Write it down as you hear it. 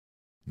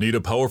Need a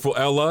powerful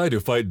ally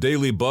to fight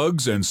daily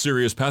bugs and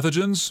serious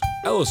pathogens?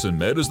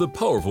 AllicinMed is the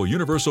powerful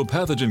universal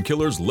pathogen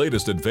killer's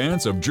latest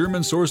advance of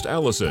German-sourced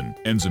allicin,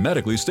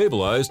 enzymatically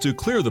stabilized to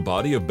clear the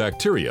body of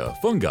bacteria,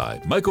 fungi,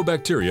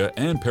 mycobacteria,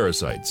 and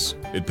parasites.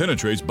 It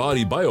penetrates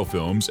body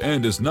biofilms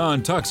and is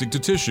non-toxic to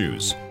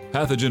tissues.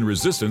 Pathogen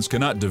resistance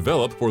cannot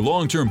develop for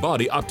long-term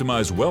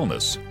body-optimized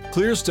wellness.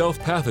 Clear stealth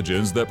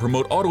pathogens that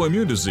promote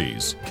autoimmune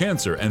disease,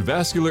 cancer and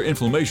vascular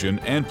inflammation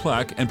and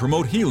plaque and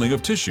promote healing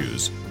of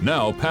tissues.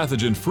 Now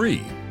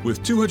pathogen-free.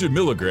 With 200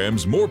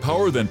 milligrams more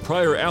power than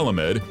prior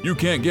Alamed, you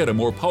can't get a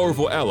more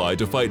powerful ally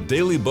to fight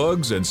daily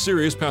bugs and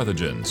serious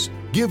pathogens.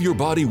 Give your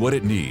body what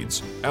it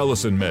needs.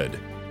 AllicinMed.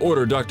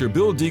 Order Dr.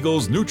 Bill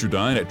Deagle's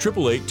Nutridyne at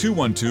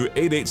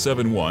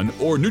 888-212-8871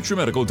 or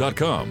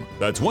NutriMedical.com.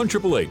 That's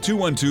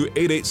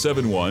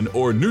 1-888-212-8871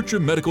 or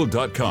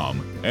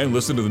NutriMedical.com. And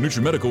listen to the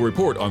NutriMedical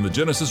Report on the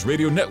Genesis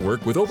Radio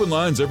Network with open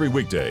lines every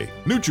weekday.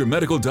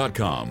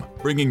 NutriMedical.com,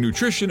 bringing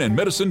nutrition and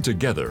medicine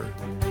together.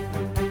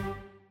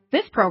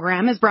 This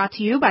program is brought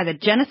to you by the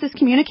Genesis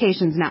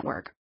Communications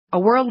Network, a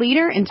world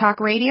leader in talk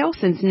radio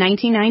since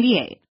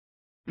 1998.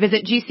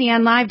 Visit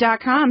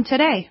GCNlive.com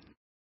today.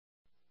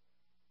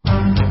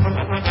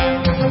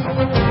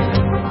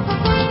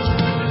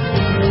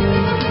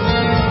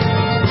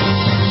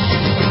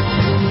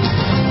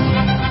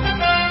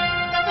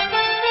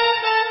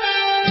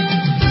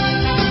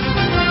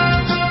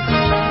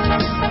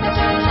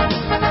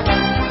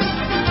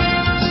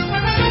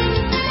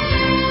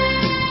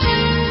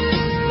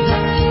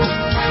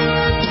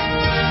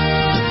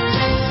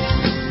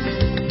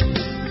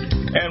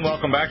 And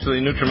welcome back to the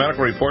NutriMedical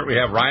Report. We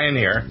have Ryan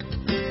here.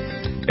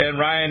 And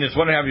Ryan, it's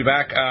wonderful to have you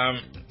back.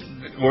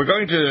 We're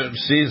going to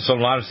see a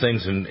lot of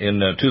things in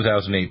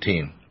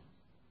 2018.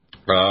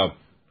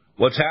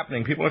 What's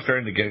happening, people are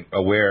starting to get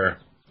aware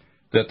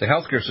that the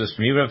healthcare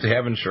system, even if they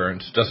have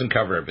insurance, doesn't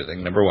cover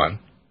everything, number one.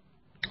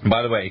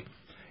 By the way,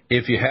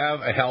 if you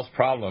have a health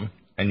problem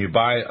and you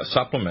buy a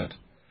supplement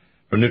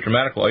from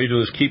NutriMedical, all you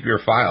do is keep your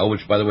file,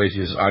 which, by the way,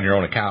 is on your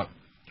own account,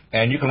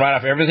 and you can write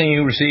off everything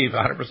you receive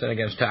 100%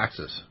 against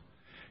taxes.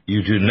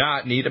 You do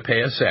not need to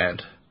pay a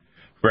cent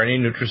for any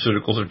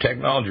nutraceuticals or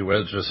technology,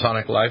 whether it's a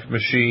Sonic Life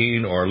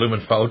machine or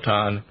Lumen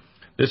Photon.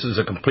 This is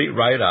a complete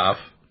write-off.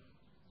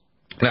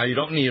 Now, you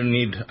don't even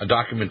need a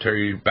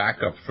documentary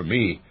backup from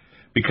me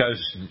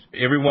because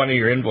every one of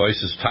your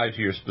invoices is tied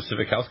to your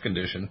specific health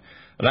condition,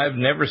 and I've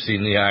never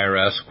seen the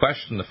IRS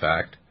question the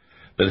fact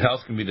that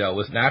health can be dealt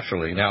with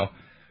naturally. Now,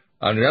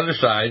 on the other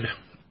side,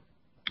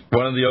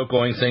 one of the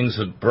outgoing things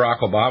that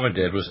Barack Obama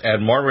did was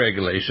add more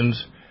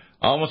regulations,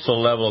 almost to the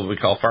level of what we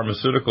call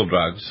pharmaceutical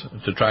drugs,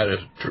 to try to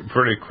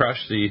pretty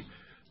crush the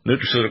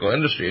nutraceutical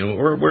industry. And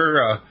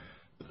we're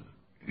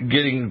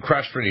getting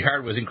crushed pretty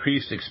hard with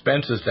increased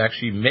expenses to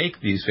actually make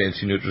these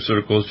fancy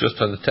nutraceuticals just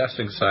on the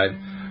testing side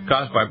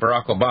caused by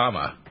Barack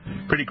Obama.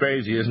 Pretty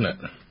crazy, isn't it?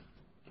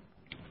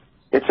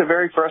 It's a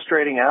very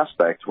frustrating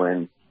aspect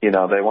when,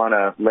 they want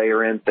to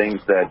layer in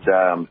things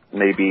that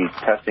may be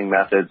testing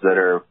methods that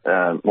are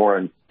more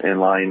in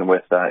line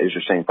with, as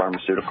you're saying,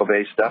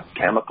 pharmaceutical-based stuff,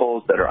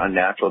 chemicals that are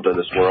unnatural to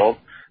this world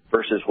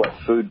versus what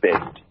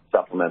food-based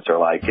supplements are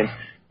like. And,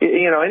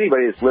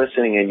 anybody that's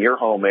listening in your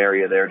home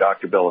area there,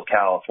 Dr. Bill of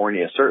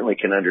California, certainly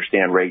can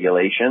understand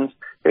regulations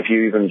if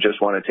you even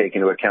just want to take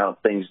into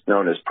account things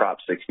known as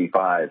Prop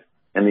 65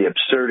 and the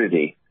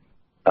absurdity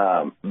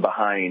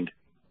behind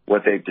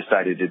what they've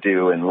decided to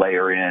do and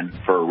layer in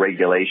for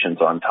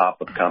regulations on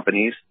top of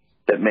companies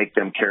that make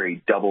them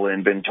carry double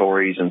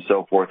inventories and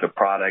so forth of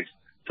products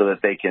so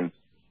that they can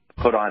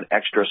put on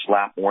extra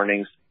slap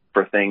warnings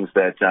for things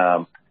that,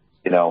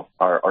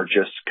 are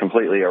just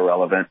completely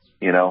irrelevant.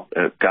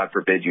 God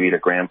forbid you eat a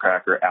graham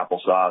cracker,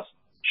 applesauce,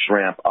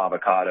 shrimp,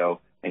 avocado,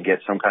 and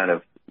get some kind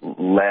of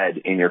lead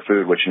in your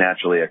food, which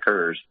naturally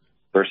occurs.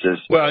 Versus,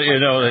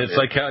 it's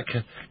like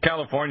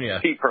California,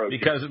 pea protein.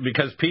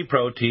 because pea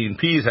protein,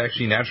 peas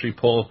actually naturally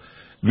pull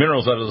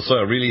minerals out of the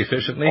soil really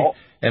efficiently.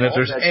 And if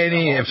there's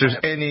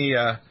any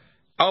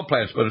all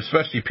plants, but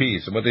especially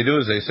peas, and what they do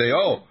is they say,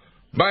 "Oh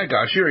my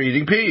gosh, you're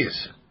eating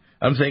peas."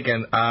 I'm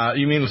thinking,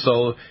 you mean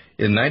so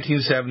in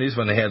 1970s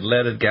when they had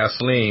leaded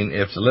gasoline,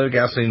 if the leaded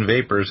gasoline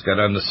vapors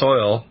got on the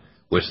soil,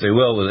 which they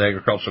will with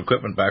agricultural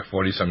equipment back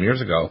 40 some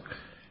years ago,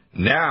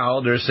 now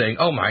they're saying,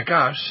 "Oh my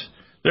gosh,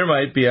 there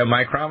might be a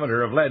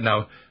micrometer of lead."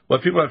 Now,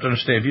 what people have to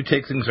understand, if you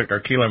take things like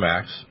our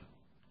Max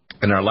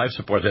and our life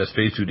support that has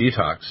phase 2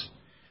 detox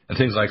and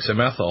things like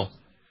Semethyl,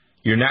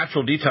 your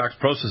natural detox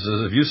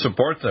processes, if you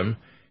support them,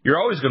 you're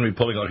always going to be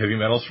pulling out heavy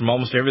metals from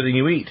almost everything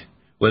you eat,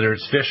 whether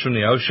it's fish from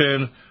the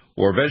ocean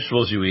or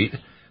vegetables you eat.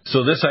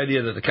 So this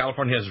idea that the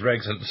California has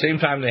regs, at the same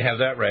time they have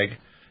that reg,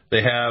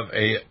 they have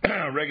a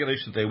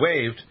regulation that they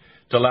waived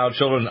to allow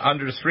children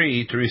under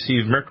 3 to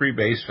receive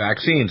mercury-based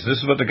vaccines. This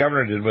is what the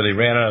governor did when they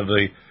ran out of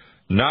the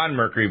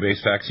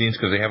non-mercury-based vaccines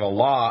because they have a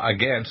law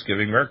against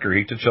giving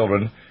mercury to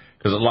children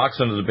because it locks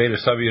into the beta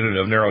subunit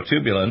of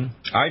neurotubulin.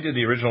 I did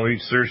the original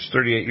research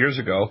 38 years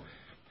ago,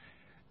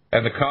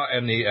 and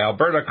the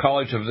Alberta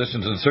College of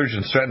Physicians and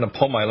Surgeons threatened to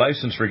pull my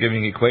license for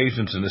giving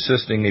equations and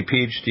assisting a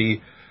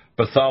PhD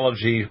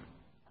pathology,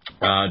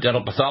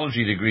 dental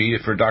pathology degree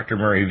for Dr.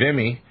 Murray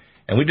Vimy,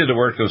 and we did the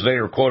work that was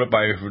later quoted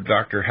by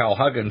Dr. Hal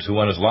Huggins, who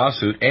won his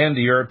lawsuit, and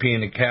the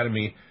European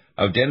Academy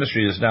of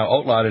Dentistry is now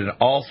outlawed in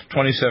all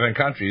 27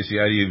 countries, the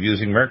idea of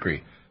using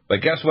mercury.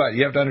 But guess what?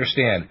 You have to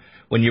understand,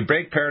 when you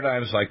break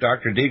paradigms like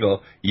Dr.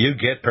 Deagle, you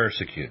get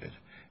persecuted.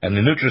 And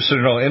the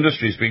nutraceutical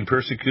industry is being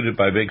persecuted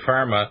by Big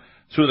Pharma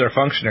through their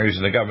functionaries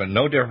in the government,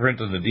 no different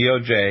than the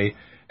DOJ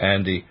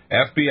and the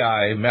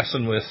FBI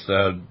messing with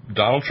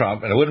Donald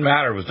Trump. And it wouldn't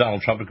matter if it was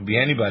Donald Trump. It could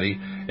be anybody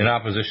in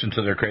opposition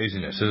to their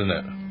craziness, isn't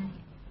it?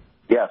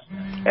 Yes.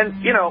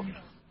 And, you know,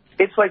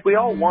 it's like we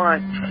all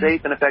want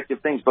safe and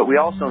effective things, but we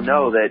also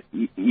know that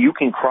you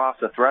can cross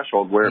a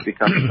threshold where it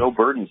becomes so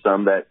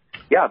burdensome that,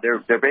 yeah,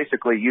 they're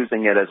basically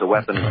using it as a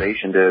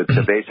weaponization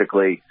to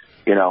basically,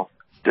 you know,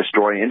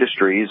 destroy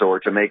industries or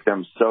to make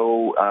them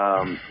so,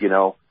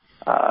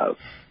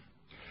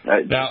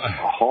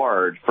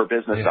 hard for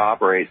business to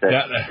operate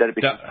that it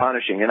becomes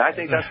punishing. And I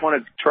think that's one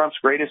of Trump's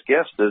greatest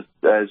gifts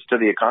as to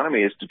the economy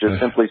is to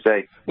just simply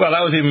say. Well,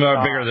 that was even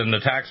more bigger than the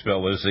tax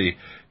bill, was the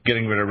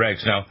getting rid of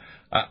regs. Now,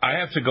 I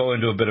have to go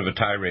into a bit of a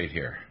tirade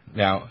here.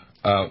 Now,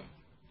 have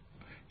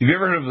you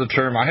ever heard of the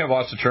term? I have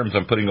lots of terms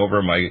I'm putting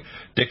over my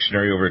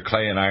dictionary over at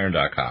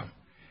clayandiron.com.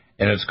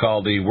 And it's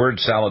called the word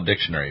salad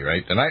dictionary,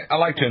 right? And I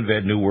like to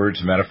invent new words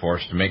and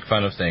metaphors to make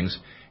fun of things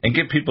and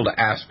get people to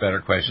ask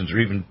better questions or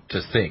even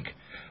to think.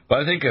 But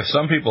I think if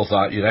some people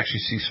thought you'd actually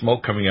see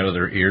smoke coming out of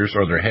their ears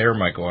or their hair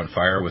might go on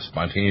fire with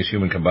spontaneous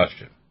human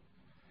combustion.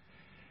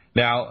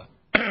 Now,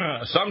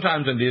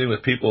 sometimes I'm dealing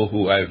with people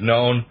who I've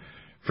known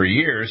for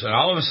years, and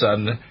all of a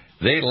sudden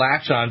they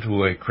latch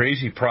onto a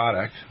crazy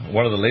product.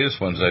 One of the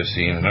latest ones I've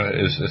seen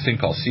is a thing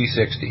called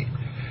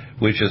C60,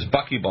 which is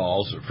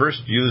buckyballs,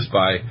 first used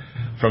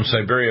from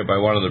Siberia by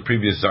one of the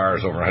previous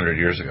czars over 100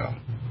 years ago.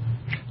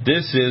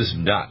 This is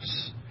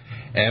nuts.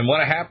 And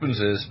what happens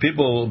is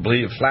people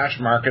believe flash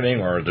marketing,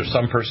 or there's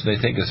some person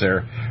they think is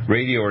their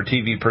radio or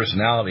TV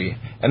personality,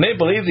 and they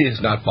believe these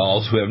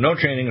nutballs who have no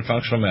training in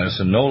functional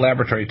medicine, no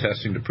laboratory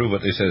testing to prove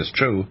what they say is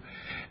true,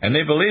 and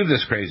they believe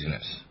this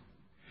craziness.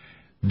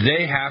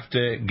 They have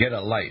to get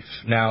a life.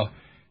 Now,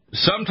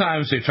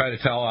 sometimes they try to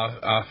tell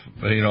off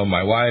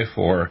my wife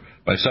or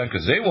my son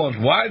because they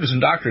won't. Why doesn't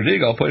Dr.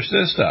 Deagle push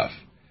this stuff?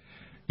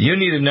 You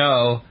need to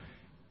know.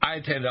 I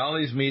attend all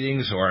these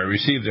meetings, or I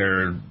receive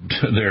their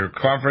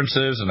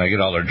conferences, and I get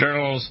all their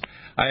journals.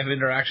 I have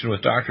interaction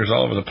with doctors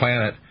all over the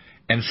planet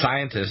and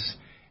scientists,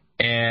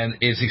 and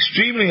it's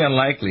extremely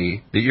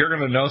unlikely that you're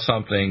going to know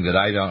something that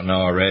I don't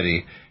know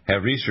already,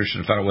 have researched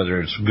and found out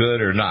whether it's good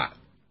or not.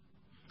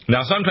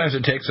 Now, sometimes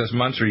it takes us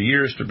months or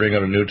years to bring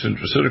out a new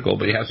nutraceutical,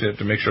 but you have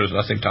to make sure there's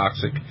nothing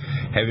toxic,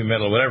 heavy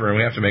metal, whatever, and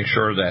we have to make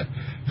sure that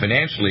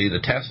financially the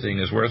testing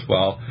is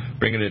worthwhile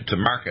bringing it to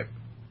market.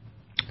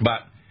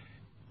 But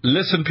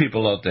listen,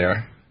 people out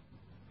there,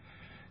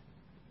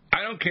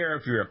 I don't care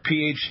if you're a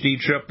PhD,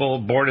 triple,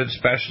 boarded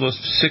specialist,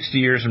 60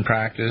 years in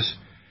practice,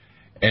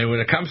 and when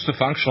it comes to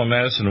functional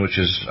medicine, which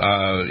is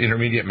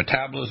intermediate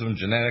metabolism,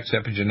 genetics,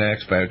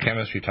 epigenetics,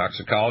 biochemistry,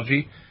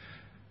 toxicology,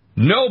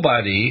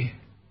 nobody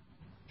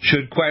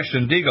should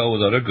question Deagle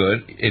without a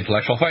good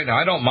intellectual fight. Now,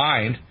 I don't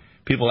mind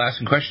people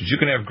asking questions. You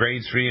can have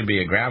grade 3 and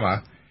be a grandma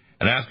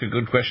and ask a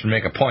good question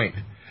and make a point.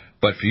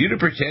 But for you to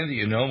pretend that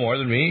you know more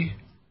than me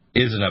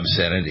is an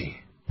obscenity.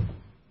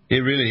 It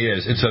really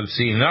is. It's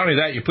obscene. Not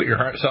only that, you put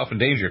yourself in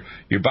danger.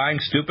 You're buying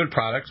stupid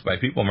products by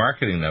people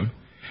marketing them.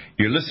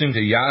 You're listening to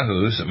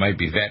yahoos that might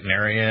be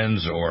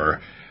veterinarians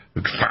or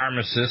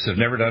pharmacists have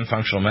never done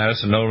functional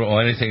medicine, know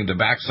anything at the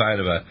backside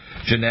of a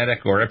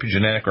genetic or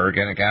epigenetic or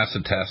organic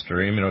acid test or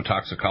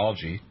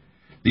immunotoxicology.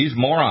 These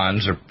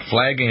morons are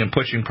flagging and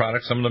pushing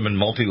products, some of them in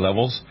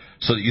multi-levels,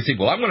 so that you think,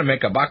 well, I'm going to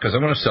make a buck because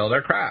I'm going to sell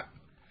their crap.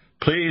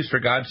 Please, for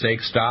God's sake,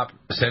 stop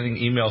sending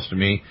emails to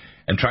me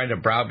and trying to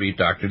browbeat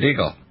Dr.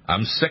 Deagle.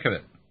 I'm sick of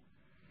it.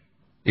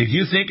 If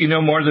you think you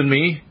know more than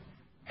me,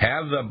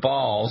 have the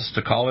balls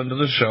to call into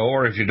the show,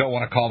 or if you don't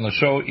want to call in the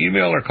show,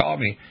 email or call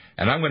me,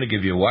 and I'm going to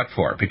give you what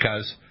for,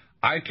 because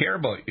I care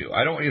about you.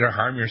 I don't want you to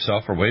harm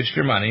yourself or waste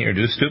your money or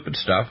do stupid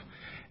stuff.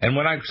 And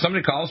when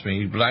somebody calls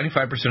me,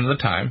 95% of the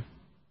time,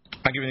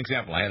 I'll give you an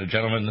example. I had a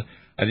gentleman,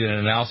 I did an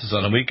analysis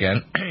on the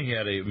weekend. He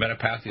had a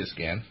metapathia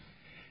scan,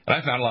 and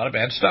I found a lot of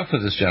bad stuff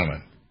with this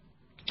gentleman.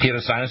 He had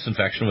a sinus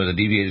infection with a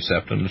deviated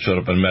septum that showed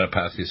up on a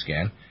metapathia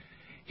scan.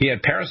 He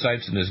had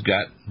parasites in his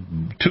gut,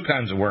 2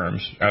 kinds of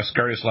worms,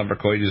 Ascaris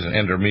lumbricoides and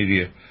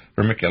Endomedia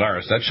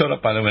vermicularis. That showed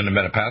up, by the way, in the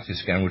metapathia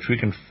scan, which we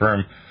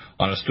confirm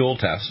on a stool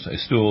test, a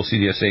stool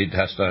CDSA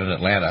test done in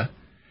Atlanta.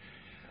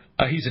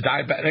 He's a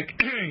diabetic.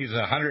 He's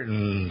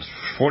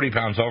 140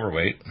 pounds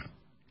overweight,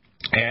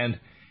 and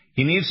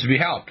he needs to be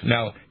helped.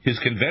 Now, his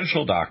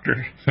conventional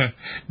doctor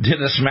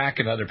did a smack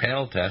and other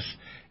panel tests,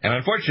 and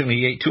unfortunately,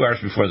 he ate 2 hours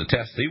before the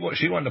test.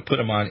 She wanted to put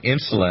him on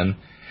insulin,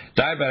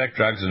 diabetic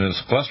drugs, and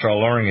his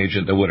cholesterol-lowering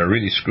agent that would have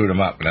really screwed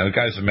him up. Now, the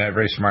guy's a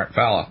very smart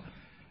fella,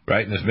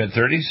 right, in his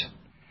mid-30s.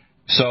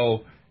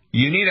 So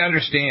you need to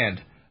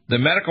understand the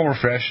medical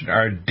profession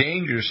are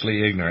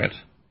dangerously ignorant.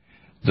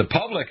 The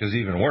public is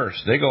even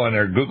worse. They go in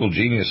there, Google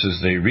geniuses,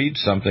 they read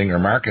something or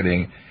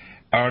marketing,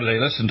 or they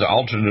listen to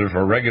alternative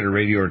or regular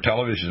radio or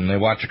television, and they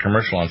watch a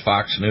commercial on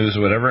Fox News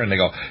or whatever, and they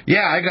go,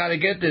 yeah, I got to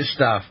get this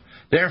stuff.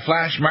 They're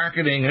flash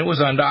marketing. It was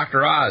on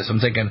Dr. Oz. I'm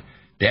thinking,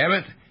 damn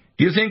it.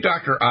 Do you think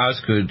Dr.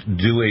 Oz could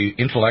do a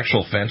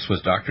intellectual fence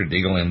with Dr.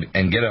 Deagle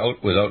and get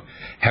out without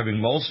having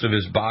most of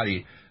his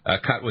body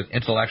cut with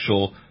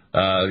intellectual,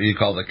 you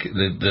call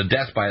the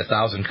death by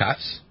 1,000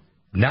 cuts?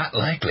 Not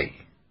likely.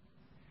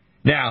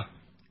 Now,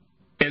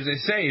 as I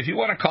say, if you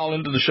want to call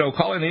into the show,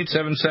 call in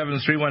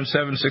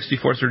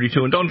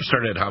 877-317-6432, and don't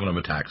start ad hominem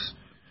attacks.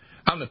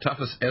 I'm the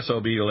toughest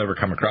SOB you'll ever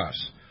come across.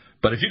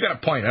 But if you got a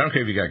point, I don't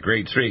care if you got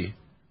grade 3,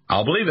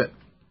 I'll believe it.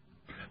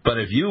 But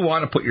if you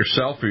want to put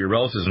yourself or your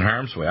relatives in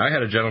harm's way, I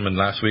had a gentleman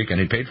last week,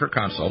 and he paid for a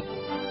consult,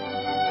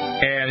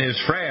 and his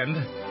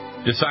friend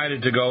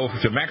decided to go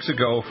to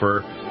Mexico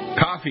for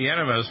coffee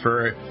enemas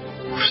for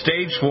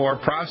stage 4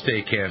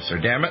 prostate cancer.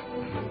 Damn it.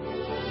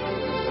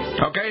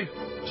 Okay?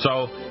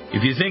 So,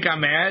 if you think I'm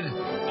mad,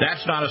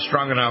 that's not a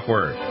strong enough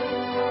word.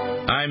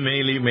 I'm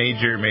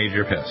major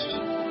pissed.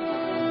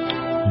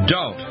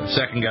 Don't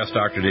second-guess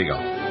Dr. Deagle.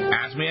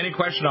 Ask me any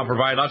question. I'll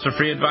provide lots of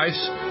free advice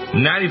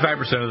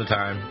 95% of the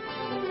time.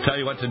 Tell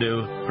you what to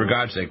do. For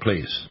God's sake,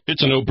 please.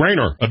 It's a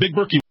no-brainer. A big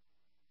Berkey.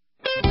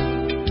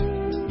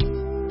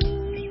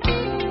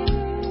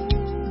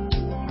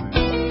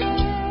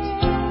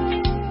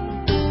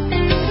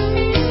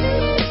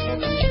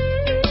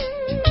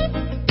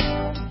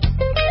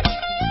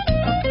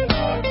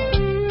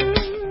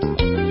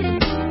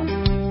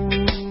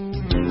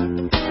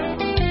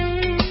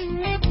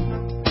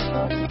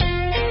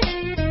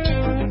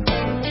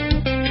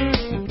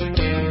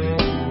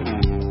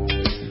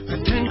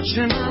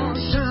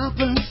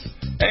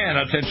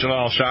 Attention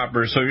all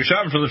shoppers. So you're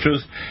shopping for the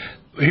truth.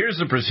 Here's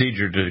the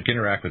procedure to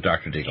interact with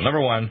Dr. Deagle. Number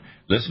one,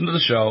 listen to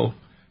the show.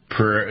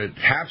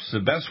 Perhaps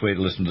the best way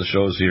to listen to the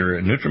show is here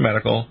at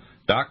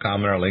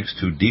NutriMedical.com and our links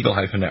to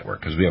Deagle-Network,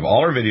 because we have all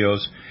our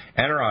videos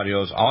and our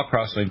audios all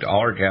cross-linked to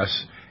all our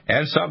guests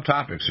and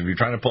subtopics. If you're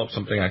trying to pull up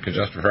something like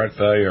congestive heart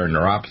failure or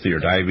neuropathy or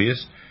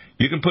diabetes,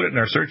 you can put it in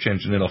our search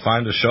engine. It'll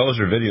find the shows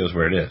or videos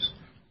where it is.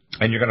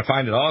 And you're going to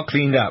find it all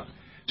cleaned up.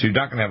 So you're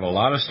not going to have a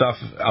lot of stuff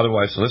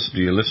otherwise to listen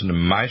to. You listen to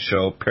my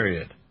show,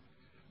 period.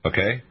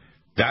 Okay?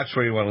 That's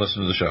where you want to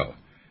listen to the show.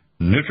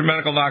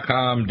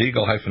 NutriMedical.com,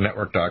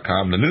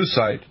 Deagle-Network.com, the news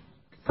site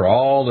for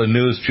all the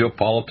news,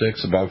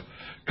 geopolitics, about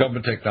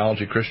government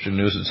technology, Christian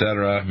news,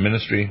 etc.,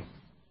 ministry,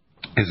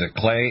 is at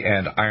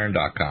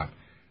ClayandIron.com.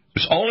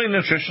 There's only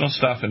nutritional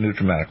stuff in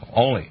NutriMedical.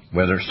 Only.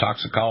 Whether it's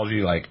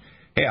toxicology, like,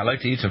 hey, I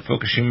like to eat some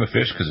Fukushima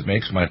fish because it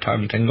makes my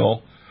tongue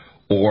tingle,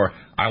 or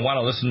I want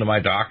to listen to my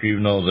doctor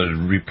even though the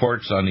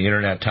reports on the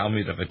internet tell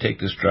me that if I take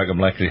this drug, I'm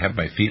likely to have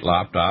my feet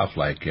lopped off,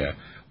 like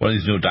one of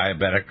these new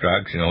diabetic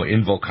drugs,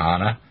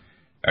 Invokana.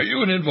 Are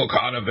you an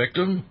Invokana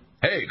victim?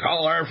 Hey,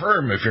 call our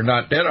firm if you're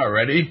not dead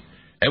already,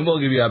 and we'll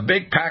give you a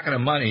big packet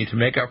of money to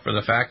make up for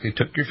the fact they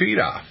took your feet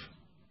off.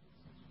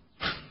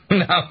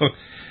 Now,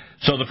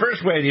 so the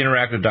first way to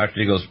interact with Dr.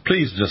 Deagle is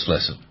please just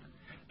listen.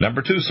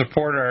 Number 2,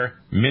 support our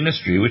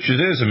ministry, which it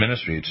is a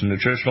ministry. It's a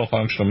nutritional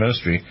functional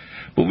ministry.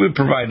 But we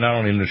provide not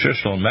only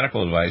nutritional and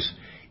medical advice.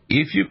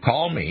 If you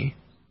call me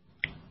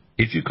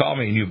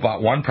and you've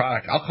bought one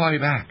product, I'll call you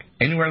back.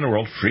 Anywhere in the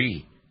world,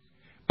 free.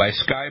 By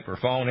Skype or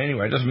phone,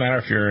 anywhere. It doesn't matter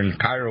if you're in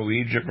Cairo,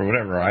 Egypt, or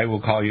whatever. I will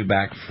call you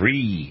back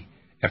free.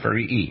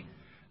 F-R-E-E.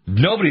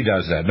 Nobody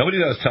does that. Nobody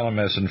does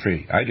telemedicine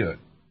free. I do it.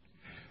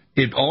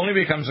 It only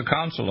becomes a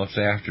consult if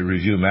they have to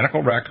review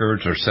medical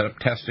records or set up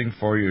testing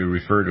for you,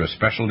 refer to a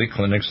specialty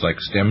clinics like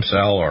stem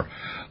cell or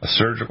a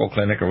surgical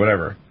clinic or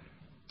whatever.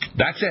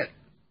 That's it.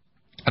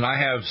 And I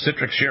have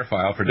Citrix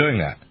ShareFile for doing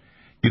that.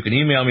 You can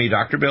email me,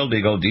 Dr. Bill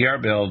Deagle,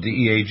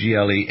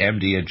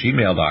 drbilldeaglemd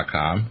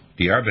 @gmail.com,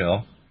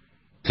 drbill.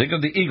 Think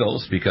of the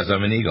Eagles, because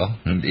I'm an Eagle.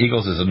 And the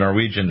Eagles is a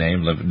Norwegian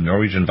name,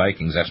 Norwegian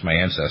Vikings. That's my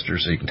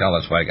ancestors, so you can tell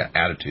that's why I got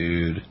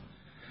attitude.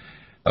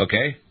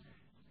 Okay?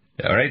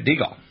 All right,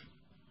 Deagle.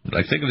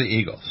 Like, think of the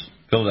Eagles,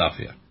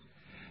 Philadelphia.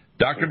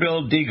 Dr.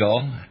 Bill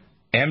Deagle,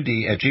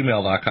 MD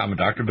 @gmail.com, and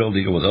Dr. Bill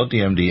Deagle without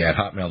the MD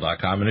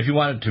 @hotmail.com. And if you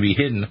want it to be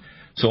hidden,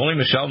 so only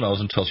Michelle knows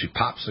until she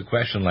pops the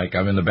question, like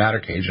I'm in the batter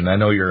cage, and I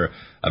know you're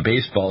a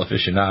baseball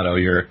aficionado.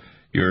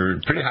 You're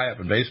pretty high up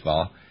in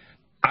baseball.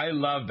 I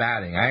love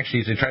batting.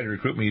 They tried to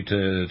recruit me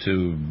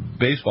to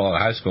baseball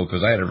at high school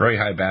because I had a very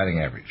high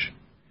batting average.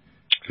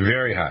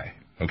 Very high.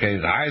 Okay,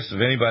 the highest of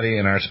anybody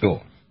in our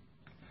school.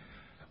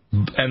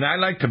 And I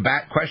like to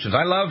bat questions.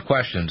 I love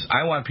questions.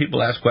 I want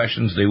people to ask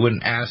questions they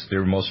wouldn't ask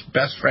their most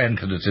best friend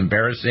because it's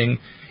embarrassing,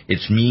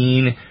 it's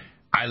mean.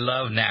 I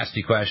love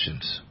nasty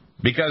questions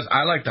because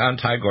I like to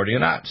untie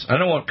Gordian knots. I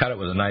don't want to cut it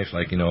with a knife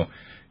like, you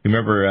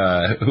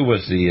remember who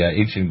was the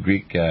ancient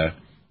Greek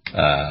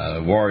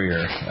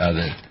warrior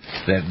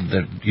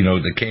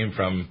that came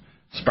from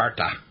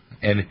Sparta,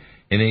 and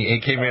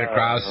he came right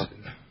across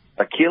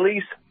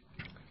Achilles.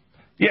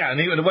 Yeah,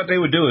 and what they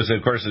would do is,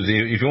 of course,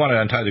 if you want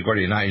to untie the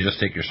Gordian knot, you just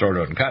take your sword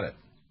out and cut it.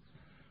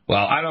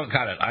 Well, I don't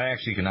cut it. I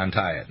actually can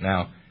untie it.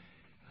 Now,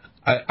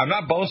 I'm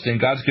not boasting.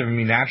 God's given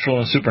me natural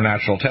and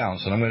supernatural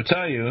talents. And I'm going to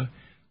tell you,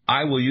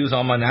 I will use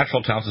all my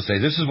natural talents to say,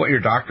 this is what your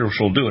doctor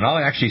will do. And I'll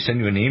actually send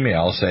you an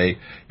email, say,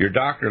 your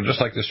doctor,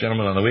 just like this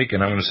gentleman on the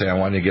weekend, I'm going to say, I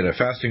want you to get a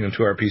fasting and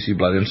 2-hour PC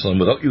blood insulin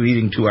without you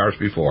eating 2 hours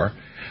before.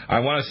 I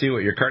want to see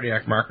what your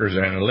cardiac markers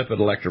are and a lipid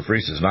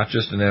electrophoresis, not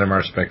just an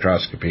NMR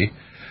spectroscopy.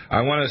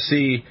 I want to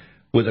see,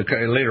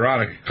 later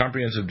on, a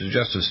comprehensive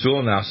digestive stool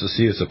analysis to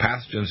see if the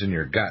pathogens in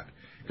your gut.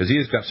 Because he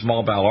has got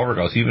small bowel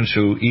overgrowth, even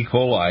show E.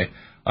 coli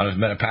on his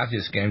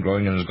metapathia scan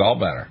growing in his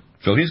gallbladder.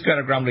 So he's got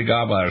a grumbly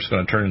gallbladder that's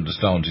going to turn into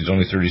stones. He's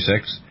only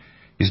 36.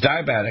 He's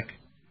diabetic.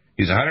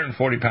 He's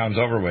 140 pounds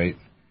overweight.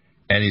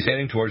 And he's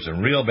heading towards a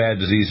real bad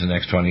disease in the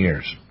next 20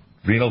 years.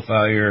 Renal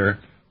failure,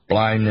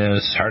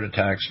 blindness, heart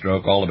attack,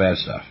 stroke, all the bad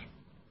stuff.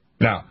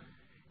 Now,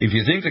 if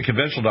you think the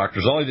conventional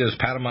doctors, all he did is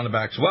pat him on the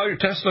back and say, well, your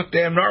tests look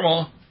damn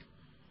normal.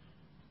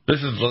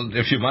 This is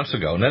a few months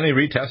ago. And then they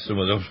retested him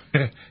with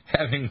him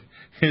having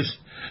his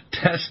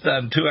test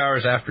done 2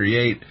 hours after he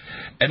ate.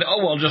 And,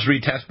 just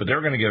retest, but they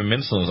were going to give him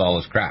insulin and all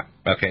this crap.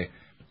 Okay,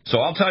 so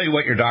I'll tell you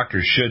what your doctor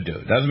should do.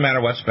 It doesn't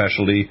matter what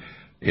specialty,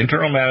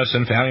 internal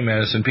medicine, family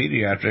medicine,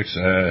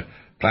 pediatrics,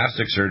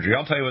 plastic surgery.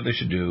 I'll tell you what they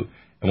should do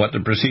and what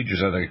the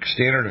procedures are, the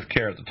standard of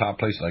care at the top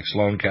places like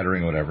Sloan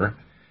Kettering, whatever.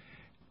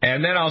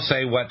 And then I'll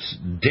say what's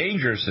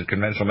dangerous that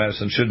conventional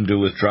medicine shouldn't do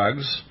with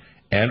drugs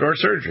and or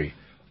surgery.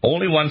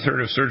 Only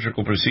 1/3 of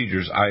surgical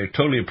procedures I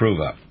totally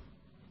approve of,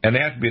 and they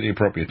have to be at the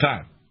appropriate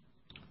time.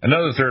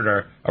 Another third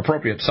are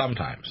appropriate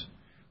sometimes.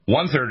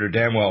 1/3 are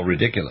damn well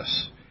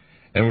ridiculous.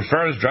 And as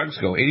far as drugs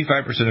go,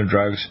 85% of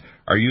drugs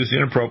are used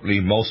inappropriately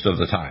most of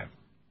the time.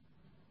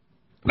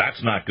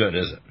 That's not good,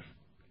 is it?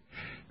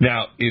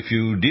 Now, if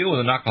you deal with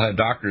a knucklehead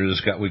doctor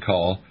that's got what we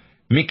call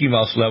Mickey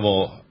Mouse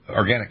level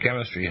organic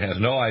chemistry and has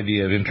no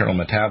idea of internal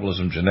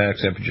metabolism,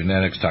 genetics,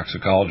 epigenetics,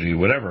 toxicology,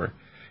 whatever,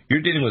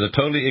 you're dealing with a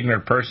totally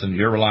ignorant person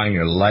you're relying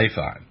your life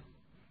on.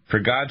 For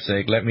God's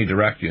sake, let me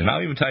direct you. And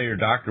I'll even tell your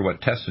doctor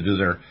what tests to do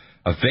that are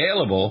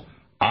available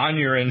on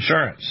your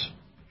insurance.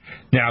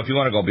 Now, if you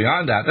want to go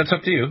beyond that, that's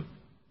up to you.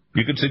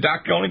 You could say,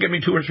 doctor, only give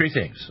me 2 or 3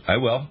 things. I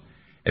will.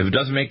 If it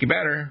doesn't make you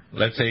better,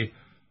 let's say,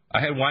 I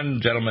had one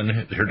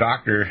gentleman, her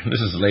doctor,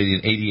 this is a lady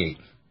in 88,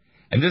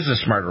 and this is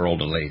a smarter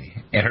older lady,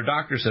 and her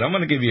doctor said, I'm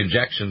going to give you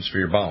injections for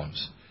your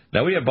bones.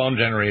 Now, we have bone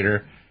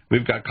generator.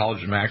 We've got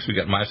Collagen Max, we've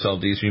got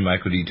MyCell D3,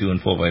 Myco D2, and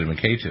full vitamin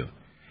K2.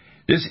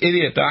 This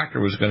idiot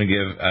doctor was going to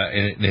give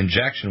an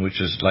injection,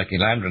 which is like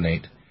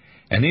elandronate.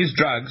 And these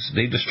drugs,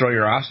 they destroy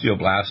your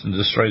osteoblast and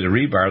destroy the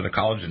rebar, the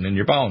collagen in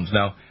your bones.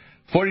 Now,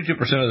 42%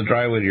 of the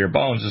dry weight of your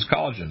bones is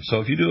collagen. So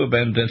if you do a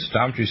bone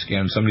densitometry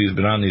scan, somebody who's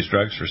been on these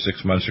drugs for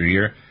 6 months or a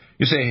year,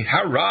 you say,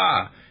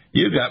 hurrah,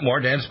 you got more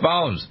dense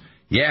bones.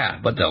 Yeah,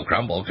 but they'll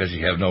crumble because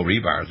you have no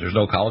rebar. There's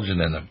no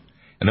collagen in them.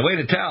 And the way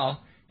to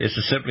tell is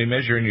to simply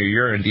measure in your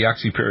urine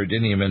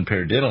deoxypyridinium and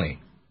pyridinylene.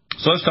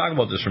 So let's talk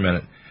about this for a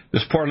minute.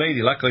 This poor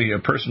lady, luckily a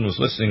person was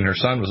listening, her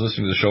son was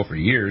listening to the show for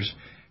years.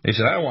 They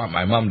said, I don't want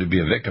my mom to be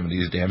a victim of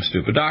these damn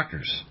stupid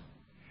doctors.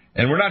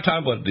 And we're not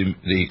talking about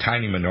the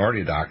tiny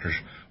minority of doctors.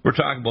 We're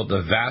talking about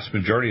the vast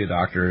majority of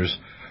doctors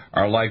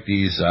are like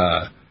these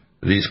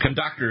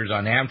conductors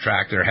on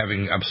Amtrak that are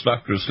having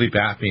obstructive sleep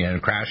apnea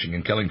and crashing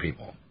and killing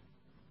people.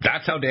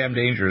 That's how damn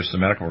dangerous the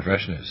medical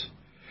profession is.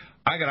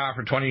 I got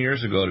offered 20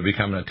 years ago to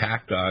become an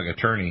attack dog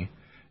attorney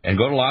and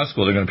go to law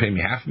school. They're going to pay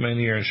me $500,000 a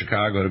year in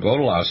Chicago to go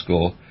to law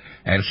school,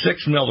 and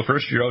 $6 million the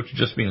first year out to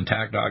just be an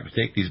attack dog to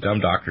take these dumb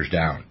doctors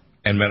down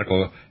and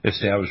medical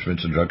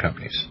establishments and drug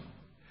companies.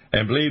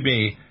 And believe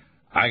me,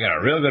 I got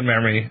a real good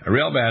memory, a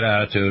real bad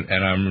attitude,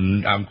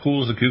 and I'm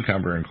cool as a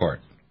cucumber in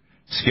court.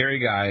 Scary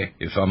guy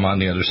if I'm on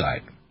the other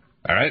side.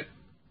 All right?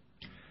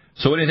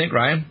 So what do you think,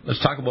 Ryan?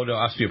 Let's talk about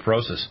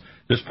osteoporosis.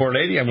 This poor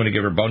lady, I'm going to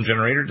give her bone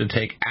generator to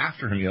take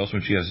after her meals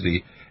when she has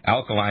the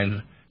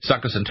alkaline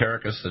succus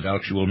entericus that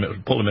actually will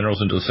pull the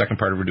minerals into the second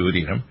part of her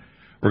duodenum.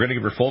 We're going to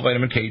give her full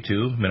vitamin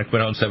K2,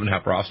 minoquinone 7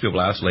 help her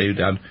osteoblast lay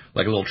down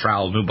like a little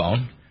trowel, new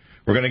bone.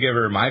 We're going to give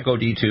her Myco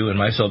D2 and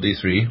MyCell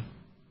D3.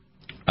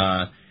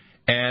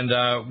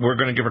 We're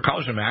going to give her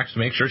Collagen Max to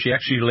make sure she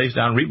actually lays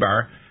down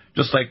rebar,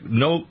 just like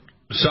no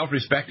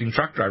self-respecting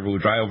truck driver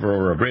would drive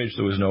over a bridge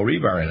there was no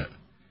rebar in it.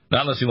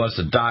 Not unless he wants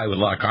to die with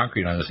a lot of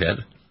concrete on his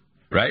head,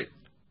 right?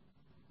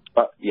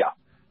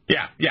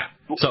 Yeah. Yeah.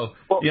 So,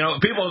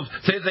 people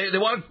say they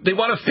want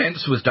a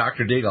fence with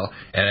Dr. Deagle,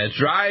 and it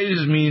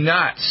drives me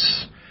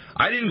nuts.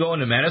 I didn't go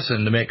into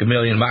medicine to make $1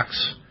 million.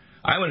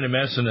 I went into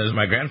medicine as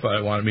my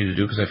grandfather wanted me to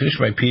do because I finished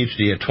my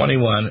PhD at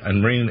 21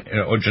 in marine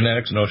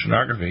genetics and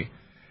oceanography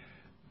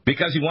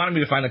because he wanted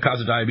me to find the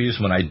cause of diabetes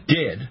when I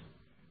did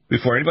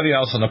before anybody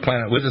else on the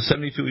planet with a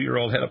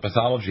 72-year-old head of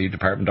pathology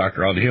department,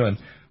 Dr. Alda Hewen.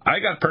 I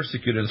got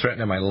persecuted and threatened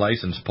to have my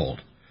license pulled.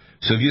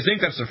 So if you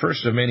think that's the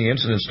first of many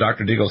incidents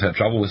Dr. Deagle's had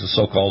trouble with the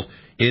so-called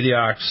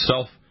idiotic,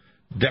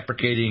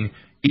 self-deprecating,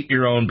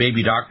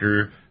 eat-your-own-baby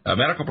doctor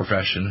medical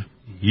profession,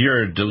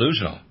 you're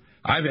delusional.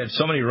 I've had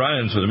so many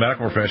run-ins with the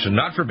medical profession,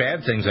 not for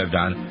bad things I've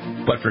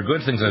done, but for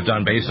good things I've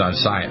done based on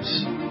science.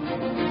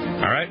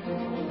 All right?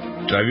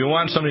 So if you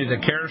want somebody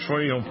that cares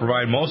for you and will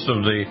provide most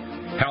of the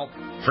help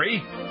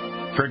free,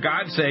 For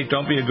God's sake,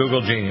 don't be a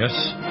Google genius.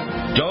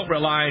 Don't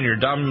rely on your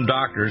dumb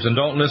doctors, and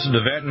don't listen to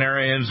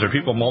veterinarians or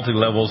people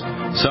multi-levels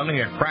selling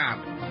you crap,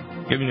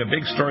 giving you a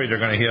big story they're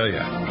going to heal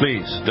you.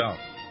 Please, don't.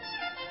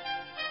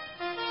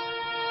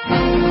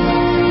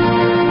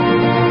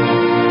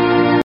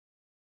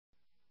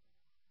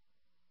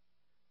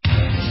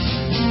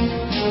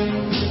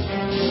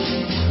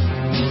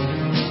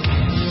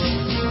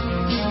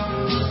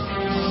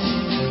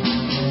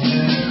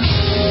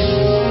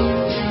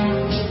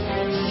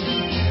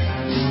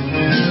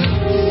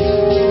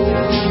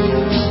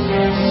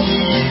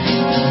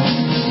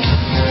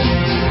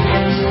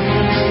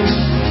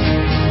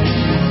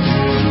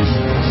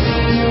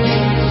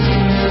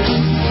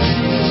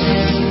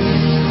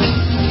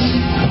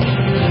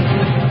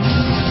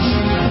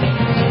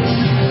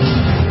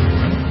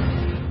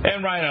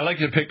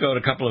 To pick out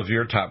a couple of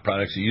your top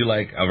products that you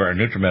like of our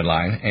NutriMed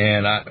line,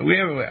 and we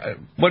have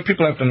what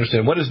people have to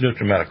understand. What is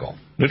NutriMedical?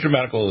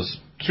 NutriMedical is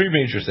three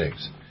major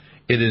things.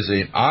 It is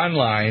an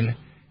online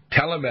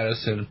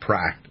telemedicine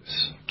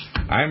practice.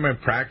 I'm a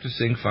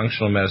practicing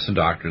functional medicine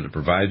doctor that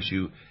provides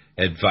you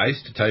advice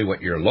to tell you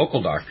what your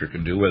local doctor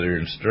can do, whether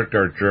you're in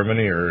Stuttgart,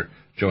 Germany, or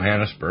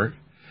Johannesburg.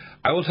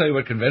 I will tell you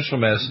what conventional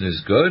medicine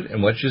is good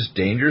and what's just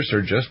dangerous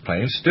or just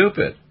plain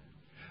stupid.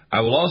 I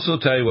will also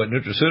tell you what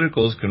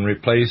nutraceuticals can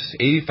replace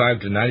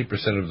 85 to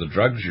 90% of the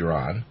drugs you're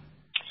on,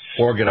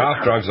 or get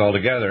off drugs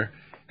altogether.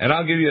 And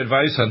I'll give you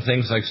advice on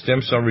things like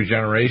stem cell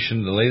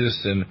regeneration, the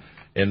latest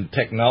in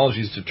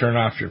technologies to turn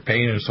off your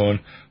pain and so on.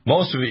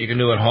 Most of it you can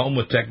do at home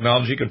with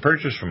technology you can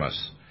purchase from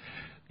us.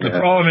 The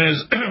problem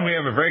is we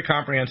have a very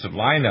comprehensive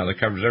line now that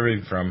covers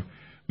everything from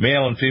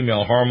male and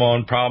female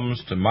hormone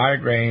problems to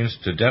migraines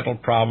to dental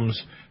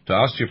problems to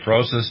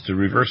osteoporosis, to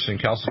reversing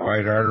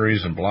calcified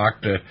arteries and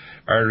blocked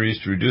arteries,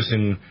 to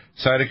reducing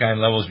cytokine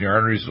levels in your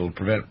arteries that will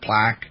prevent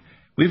plaque.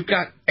 We've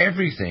got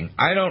everything.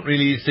 I don't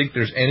really think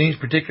there's any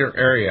particular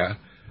area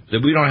that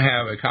we don't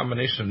have a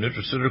combination of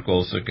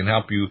nutraceuticals that can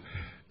help you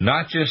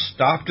not just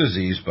stop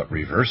disease, but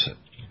reverse it.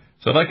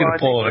 So I'd like you to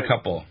pull out a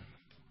couple.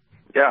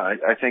 Yeah,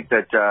 I think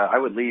that I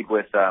would lead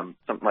with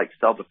something like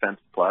Cell Defense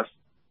Plus.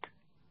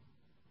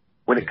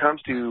 When it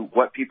comes to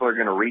what people are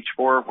going to reach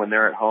for when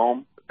they're at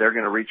home, they're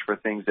going to reach for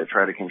things that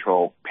try to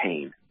control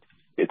pain.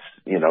 It's,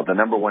 the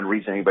number one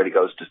reason anybody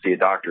goes to see a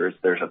doctor is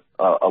there's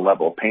a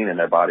level of pain in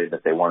their body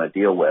that they want to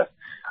deal with.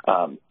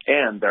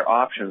 And there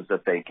are options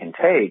that they can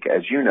take,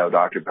 as you know,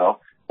 Dr.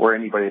 Bill, or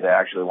anybody that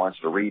actually wants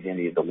to read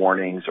any of the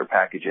warnings or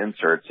package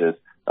inserts, is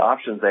the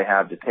options they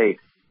have to take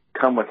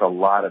come with a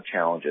lot of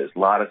challenges, a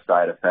lot of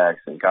side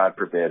effects, and God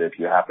forbid if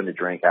you happen to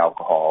drink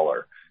alcohol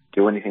or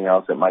do anything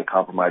else that might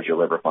compromise your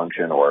liver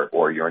function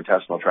or your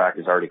intestinal tract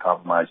is already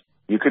compromised,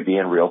 you could be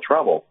in real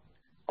trouble.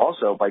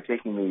 Also, by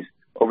taking these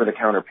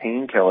over-the-counter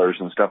painkillers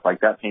and stuff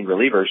like that, pain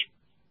relievers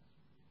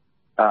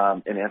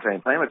and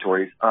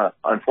anti-inflammatories,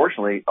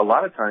 unfortunately, a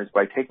lot of times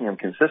by taking them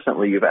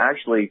consistently, you've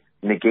actually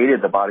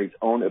negated the body's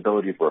own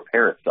ability to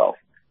repair itself.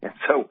 And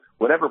so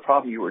whatever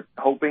problem you were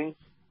hoping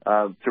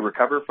to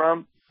recover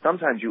from,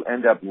 sometimes you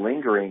end up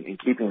lingering and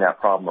keeping that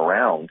problem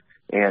around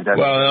and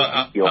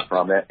heal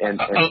from it,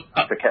 and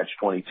it's a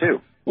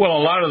catch-22. Well,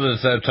 a lot of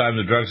the time,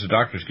 the drugs the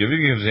doctors give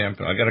you an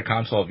example. I got a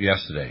consult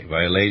yesterday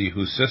by a lady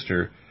whose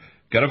sister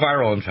got a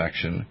viral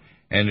infection,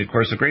 and, of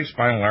course, the great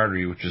spinal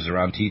artery, which is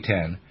around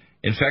T10,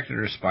 infected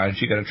her spine.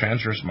 She got a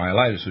transverse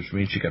myelitis, which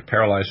means she got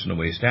paralyzed from the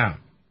waist down.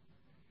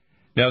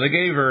 Now, they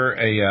gave her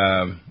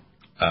a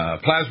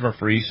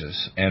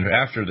plasmapheresis, and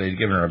after they'd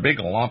given her a big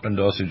lumping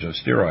dosage of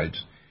steroids.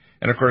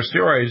 And, of course,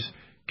 steroids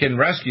can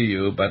rescue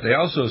you, but they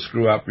also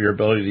screw up your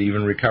ability to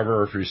even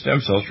recover or for your stem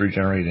cells to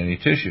regenerate any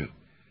tissue.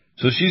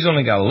 So she's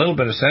only got a little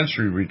bit of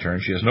sensory return.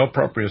 She has no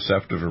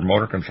proprioceptive or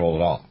motor control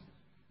at all.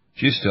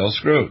 She's still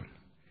screwed.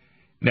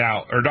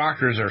 Now, her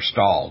doctors are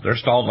stalled. They're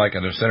stalled like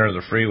in the center of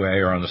the freeway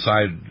or on the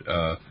side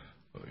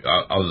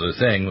of the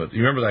thing.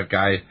 You remember that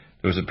guy?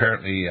 There was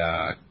apparently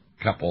a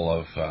couple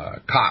of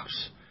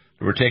cops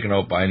who were taken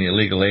out by an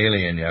illegal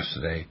alien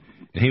yesterday,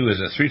 and he was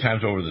 3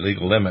 times over the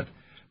legal limit.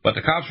 But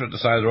the cops were at the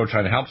side of the road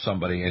trying to help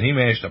somebody, and he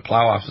managed to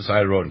plow off the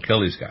side of the road and kill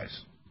these guys,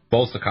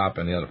 both the cop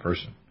and the other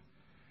person.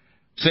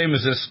 Same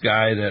as this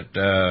guy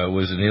that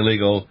was an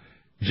illegal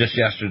just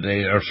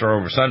yesterday, or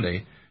over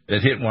Sunday,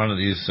 that hit one of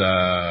these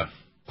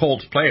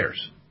Colts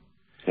players.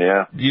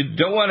 Yeah. You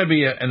don't want to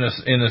be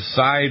in a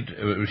side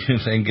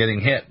thing getting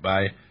hit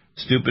by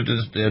stupid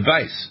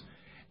advice.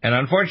 And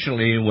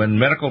unfortunately, when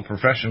medical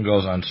profession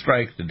goes on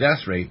strike, the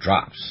death rate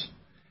drops.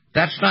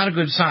 That's not a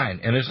good sign.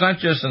 And it's not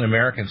just an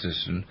American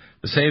system.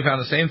 They found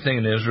the same thing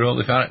in Israel.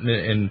 They found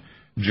it in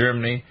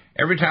Germany.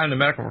 Every time the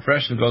medical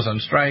profession goes on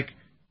strike,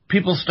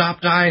 people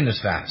stop dying as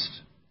fast.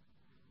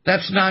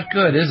 That's not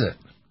good, is it?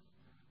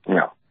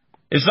 No.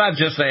 It's not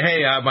just say,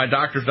 hey, my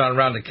doctor's not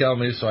around to kill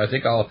me, so I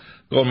think I'll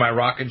go in my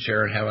rocking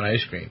chair and have an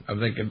ice cream. I'm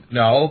thinking,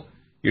 no,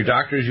 your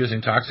doctor is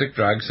using toxic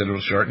drugs that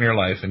will shorten your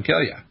life and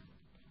kill you.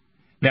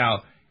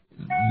 Now,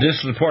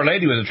 this poor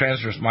lady with a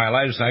transverse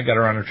myelitis, I got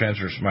her on her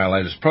transverse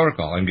myelitis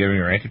protocol. I'm giving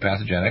her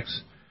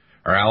antipathogenics,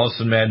 our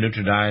Allison Med,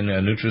 Nutridyne,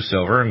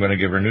 NutriSilver. I'm going to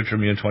give her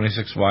Nutrimune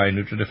 26Y,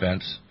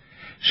 NutriDefense.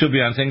 She'll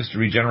be on things to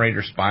regenerate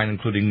her spine,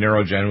 including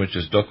Neurogen, which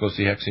is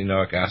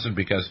docosahexaenoic acid,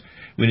 because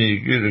when you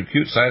get an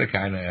acute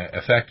cytokine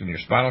effect in your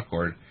spinal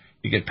cord,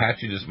 you get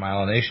patchy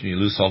dysmyelination, you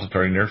lose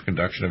saltatory nerve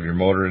conduction of your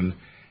motor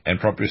and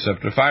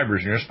proprioceptive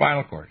fibers in your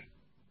spinal cord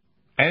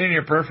and in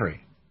your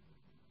periphery.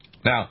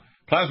 Now,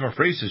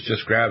 plasmapheresis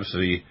just grabs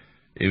the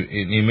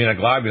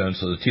immunoglobulin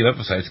so the T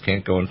lymphocytes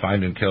can't go and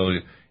find and kill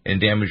and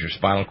damage your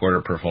spinal cord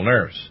or peripheral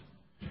nerves.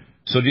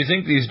 So do you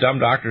think these dumb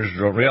doctors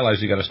don't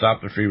realize you got to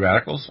stop the free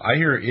radicals? I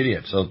hear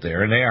idiots out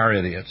there, and they are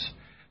idiots,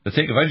 that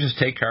think if I just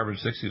take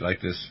carbon-60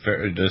 like this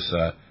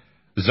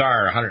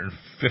Tsar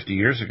 150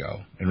 years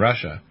ago in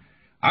Russia,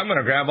 I'm going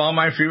to grab all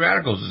my free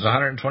radicals. It's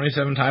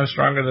 127 times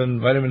stronger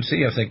than vitamin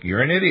C. I think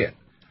you're an idiot.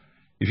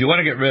 If you want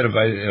to get rid of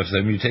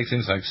them, you take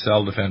things like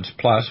Cell Defense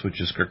Plus, which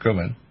is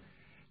curcumin,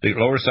 the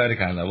lower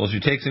cytokine levels. You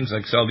take things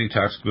like Cell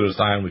Detox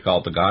Glutathione, we call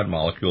it the God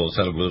molecule,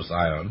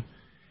 acetylglutathione.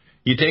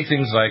 You take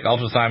things like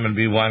ultrathymine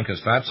B1,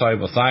 because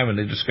fat-soluble thiamine,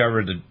 they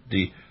discovered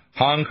the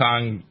Hong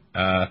Kong,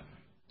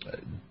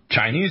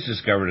 Chinese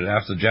discovered it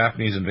after the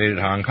Japanese invaded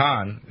Hong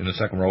Kong in the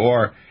Second World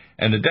War,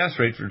 and the death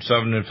rate for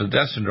sudden infant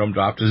death syndrome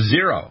dropped to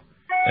 0.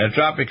 And it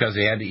dropped because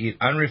they had to eat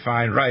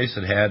unrefined rice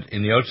that had,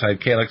 in the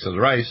outside calyx of the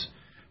rice,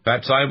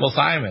 fat-soluble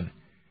thiamine.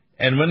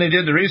 And when they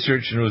did the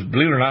research, and it was,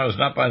 believe it or not, it was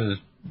not by the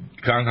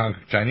Hong Kong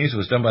Chinese, it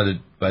was done by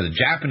the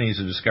Japanese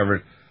who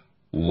discovered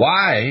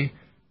why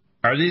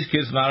are these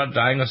kids not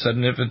dying of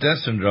sudden infant death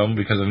syndrome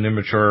because of an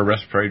immature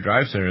respiratory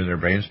drive center in their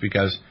brains?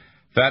 Because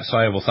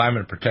fat-soluble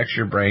thiamine protects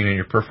your brain and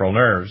your peripheral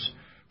nerves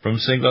from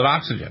singlet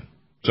oxygen.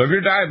 So if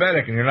you're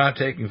diabetic and you're not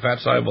taking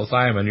fat-soluble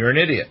thiamine, you're an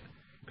idiot,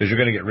 because you're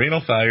going to get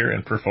renal failure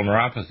and peripheral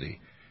neuropathy.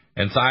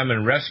 And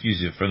thiamine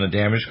rescues you from the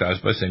damage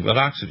caused by singlet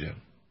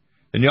oxygen.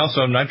 Then you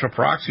also have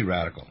nitroperoxy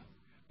radical,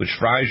 which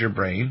fries your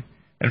brain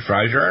and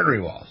fries your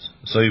artery walls.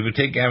 So if you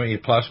take gamma E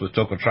plus with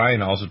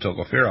tocotrienols and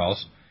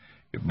tocopherols,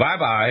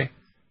 bye-bye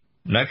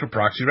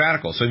nitroperoxy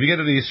radical. So if you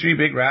get these three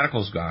big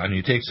radicals gone,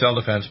 you take Cell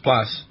Defense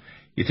Plus,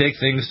 you take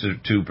things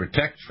to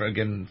protect,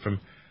 from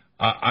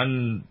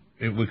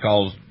we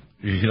call,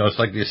 it's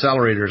like the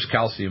accelerator is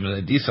calcium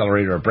and the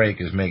decelerator or brake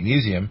is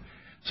magnesium.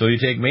 So you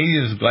take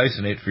magnesium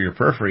glycinate for your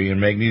periphery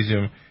and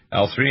magnesium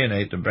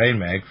L-threonate, the brain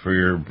mag, for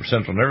your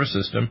central nervous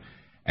system,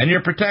 and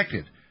you're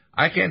protected.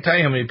 I can't tell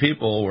you how many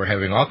people were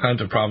having all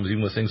kinds of problems,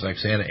 even with things like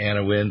Santa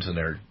Ana winds, and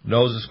their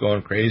nose is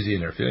going crazy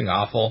and they're feeling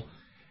awful.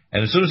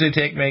 And as soon as they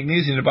take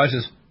magnesium, their body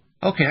says,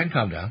 okay, I can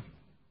calm down.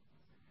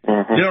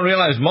 Mm-hmm. They don't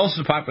realize most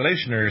of the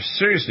population are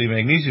seriously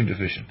magnesium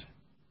deficient.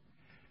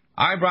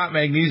 I brought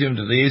magnesium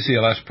to the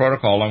ACLS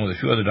protocol along with a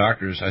few other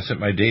doctors. I sent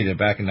my data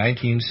back in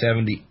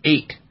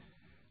 1978.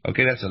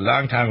 Okay, that's a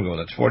long time ago.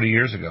 That's 40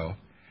 years ago.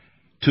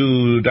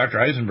 To Dr.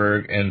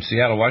 Eisenberg in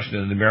Seattle,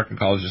 Washington, and the American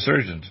College of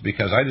Surgeons,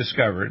 because I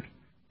discovered,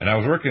 and I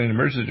was working in the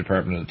emergency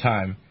department at the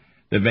time,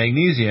 that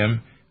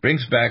magnesium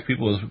brings back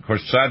people with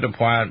corsade de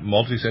pointe,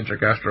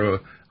 multicentric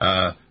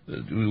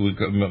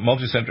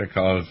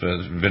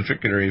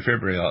ventricular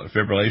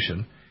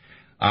fibrillation,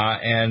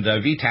 and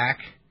VTAC,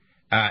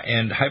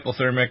 and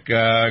hypothermic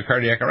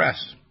cardiac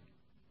arrest,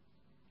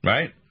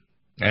 right?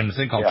 And a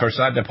thing called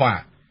corsade de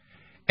pointe.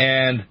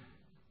 And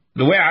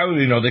the way I would,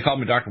 they called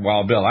me Dr.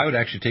 Wild Bill. I would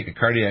actually take a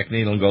cardiac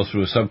needle and go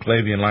through a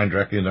subclavian line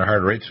directly in their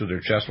heart, right through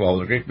their chest wall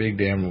with a great big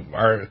damn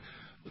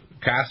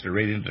caster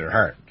right into their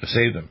heart to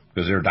save them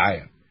because they were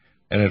dying.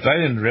 And if I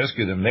didn't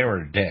rescue them, they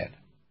were dead.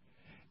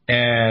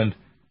 And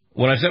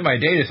when I sent my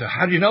data, I said,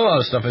 how do you know all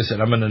this stuff? I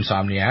said, I'm an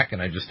insomniac,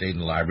 and I just stayed in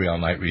the library all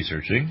night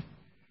researching.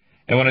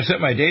 And when I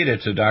sent my data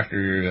to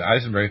Dr.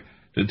 Eisenberg,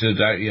 up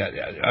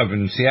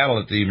in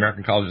Seattle at the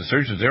American College of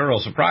Surgeons, they were real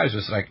surprised.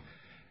 It's like,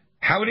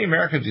 how many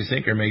Americans do you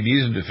think are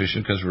magnesium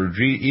deficient because we're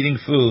eating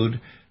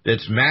food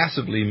that's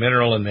massively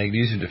mineral and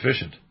magnesium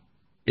deficient?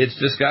 It's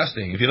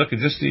disgusting. If you look at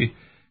just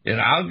and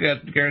I'll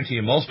guarantee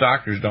you most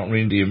doctors don't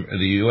read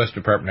the U.S.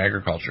 Department of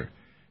Agriculture.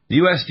 The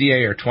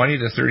USDA are 20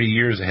 to 30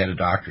 years ahead of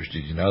doctors.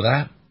 Did you know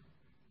that?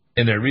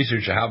 In their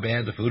research of how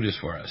bad the food is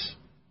for us.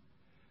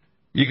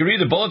 You can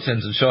read the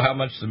bulletins and show how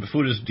much the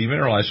food is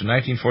demineralized from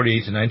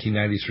 1948 to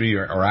 1993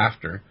 or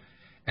after,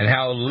 and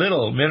how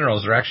little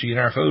minerals are actually in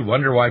our food.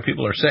 Wonder why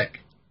people are sick.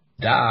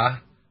 Duh.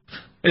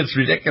 It's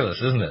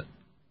ridiculous, isn't it?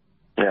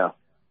 Yeah.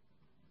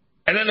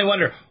 And then they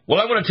wonder, well,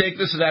 I want to take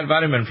this or that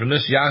vitamin from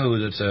this yahoo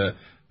that's a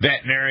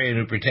veterinarian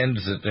who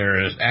pretends that they're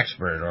an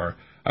expert, or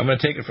I'm going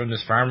to take it from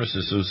this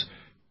pharmacist who's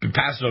been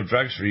passing out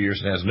drugs for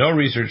years and has no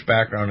research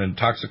background in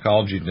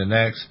toxicology,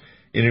 genetics,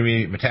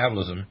 intermediate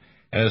metabolism,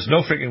 and there's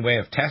no freaking way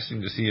of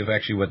testing to see if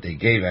actually what they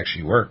gave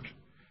actually worked.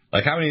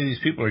 Like, how many of these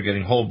people are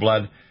getting whole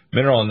blood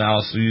mineral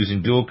analysis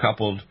using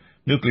dual-coupled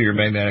nuclear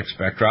magnetic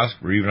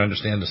spectroscopy or even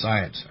understand the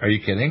science? Are you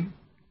kidding?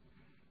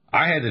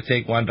 I had to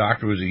take one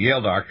doctor who was a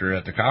Yale doctor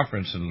at the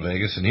conference in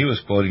Vegas, and he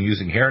was quoting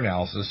using hair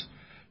analysis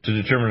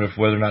to determine if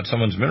whether or not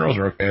someone's minerals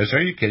are okay. I said,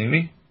 are you kidding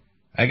me?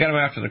 I got him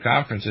after the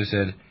conference. I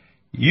said,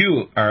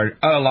 you are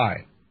out of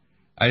line.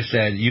 I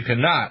said, you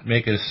cannot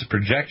make a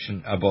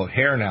projection about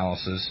hair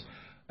analysis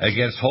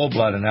against whole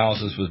blood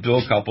analysis with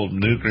dual-coupled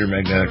nuclear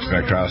magnetic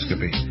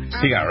spectroscopy.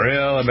 He got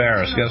real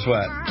embarrassed. Guess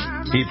what?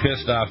 He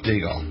pissed off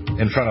Deagle.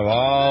 in front of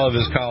all of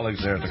his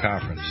colleagues there at the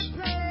conference.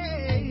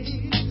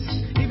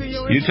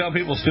 You tell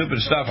people stupid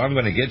stuff, I'm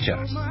going to get you.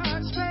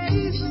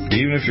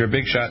 Even if you're a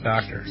big shot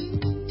doctor.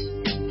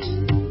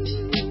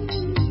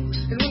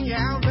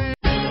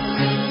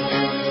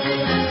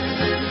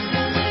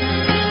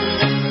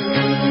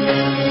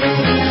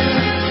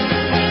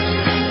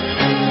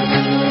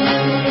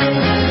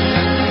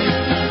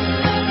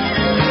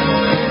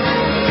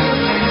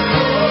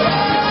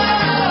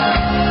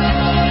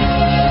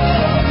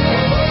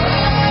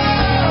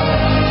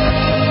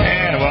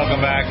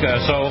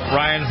 So,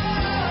 Ryan,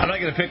 I'd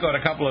like you to pick out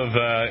a couple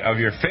of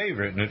your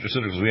favorite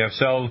nutraceuticals. We have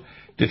Cell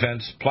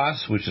Defense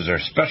Plus, which is our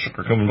special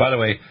curcumin. By the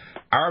way,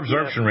 our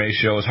absorption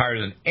ratio is higher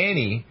than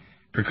any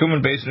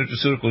curcumin-based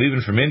nutraceutical,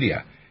 even from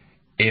India.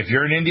 If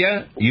you're in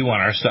India, you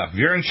want our stuff. If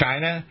you're in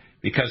China,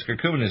 because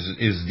curcumin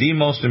is the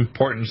most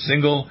important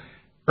single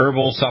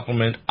herbal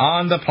supplement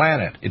on the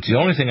planet. It's the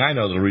only thing I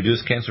know that will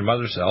reduce cancer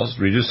mother cells,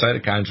 reduce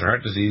cytokines for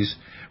heart disease,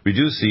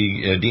 reduce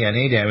the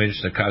DNA damage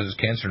that causes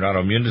cancer and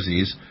autoimmune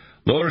disease,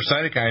 lower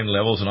cytokine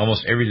levels in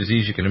almost every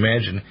disease you can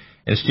imagine,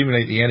 and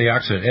stimulate the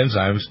antioxidant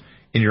enzymes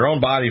in your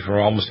own body for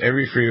almost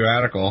every free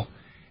radical,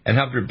 and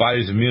help your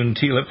body's immune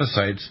T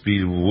lymphocytes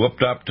be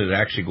whooped up to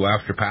actually go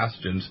after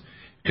pathogens,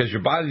 because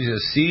your body's a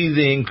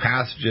seething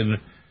pathogen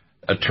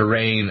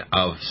terrain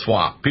of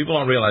swamp. People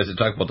don't realize they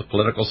talk about the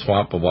political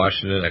swamp of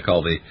Washington, I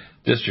call the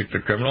District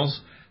of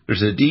Criminals.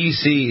 There's a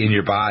DC in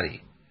your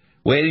body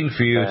waiting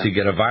for you to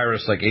get a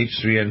virus like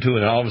H3N2,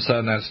 and all of a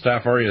sudden that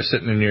staph aureus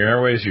sitting in your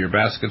airways, your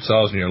basket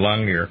cells in your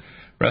lung, your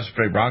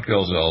respiratory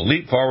bronchioles will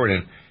leap forward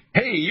and,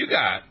 hey, you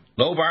got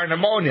low-bar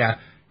pneumonia.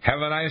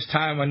 Have a nice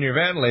time on your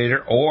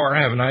ventilator, or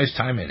have a nice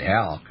time in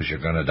hell, because you're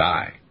going to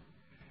die.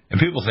 And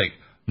people think,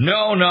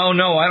 no,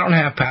 I don't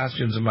have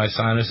pathogens in my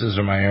sinuses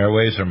or my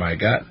airways or my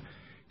gut.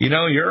 You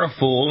know, you're a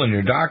fool, and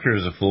your doctor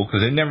is a fool,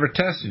 because they never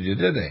tested you,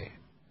 did they?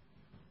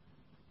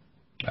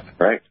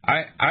 Right.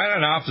 I had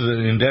an office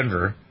in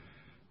Denver.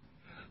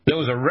 There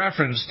was a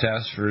reference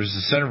test for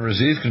the Center for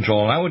Disease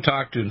Control, and I would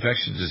talk to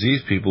infectious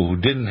disease people who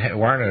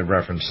weren't at a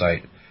reference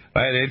site.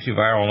 I had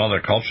antiviral and other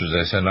cultures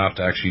I sent off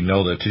to actually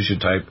know the tissue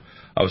type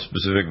of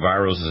specific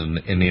viruses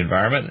in the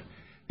environment.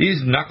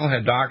 These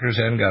knucklehead doctors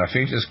hadn't got a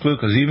faintest clue,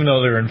 because even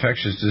though they're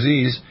infectious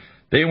disease,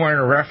 they weren't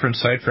a reference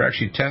site for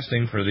actually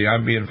testing for the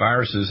ambient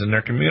viruses in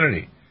their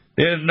community.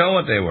 They didn't know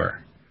what they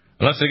were,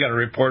 unless they got a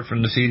report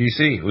from the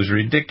CDC. It was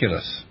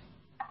ridiculous.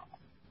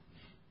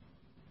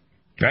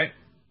 Right?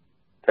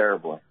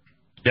 Terribly.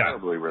 Yeah.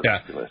 Terribly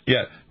ridiculous.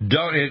 Yeah.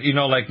 Don't,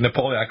 like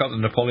Napoleon, I call it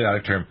the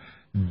Napoleonic term,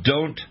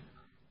 don't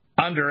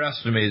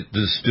underestimate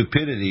the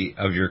stupidity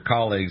of your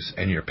colleagues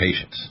and your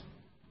patients.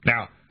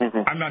 Now,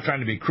 I'm not trying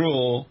to be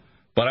cruel,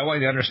 but I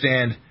want you to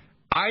understand,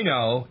 I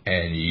know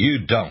and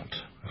you don't,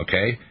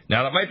 okay?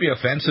 Now, that might be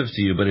offensive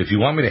to you, but if you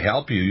want me to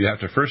help you, you have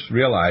to first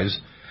realize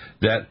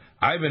that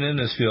I've been in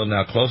this field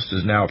now close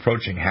to now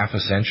approaching half a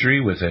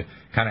century with a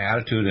kind of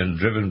attitude and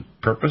driven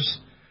purpose.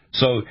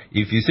 So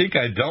if you think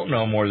I don't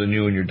know more than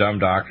you and your dumb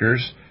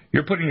doctors,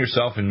 you're putting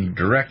yourself in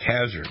direct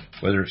hazard,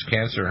 whether it's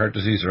cancer, heart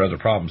disease, or other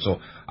problems. So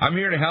I'm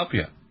here to help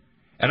you.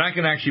 And I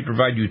can actually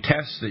provide you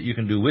tests that you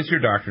can do with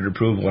your doctor to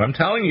prove what I'm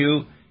telling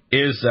you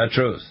is the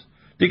truth.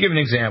 To give an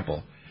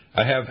example,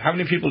 how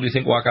many people do you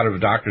think walk out of a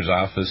doctor's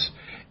office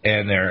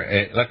and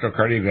their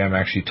electrocardiogram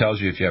actually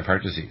tells you if you have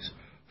heart disease?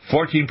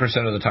 14%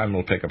 of the time it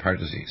will pick up heart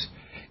disease.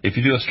 If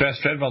you do a stress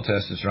treadmill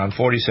test, it's around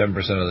 47%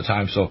 of the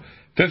time. So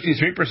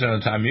 53% of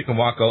the time you can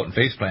walk out and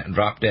faceplant and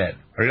drop dead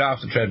right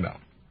off the treadmill.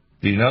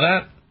 Do you know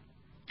that?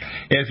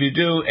 If you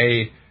do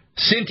a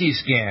CT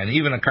scan,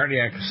 even a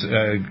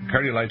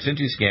cardiolite CT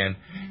scan,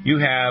 you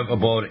have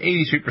about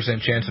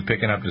 83% chance of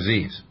picking up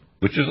disease,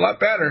 which is a lot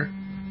better.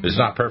 It's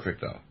not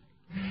perfect, though.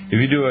 If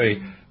you do a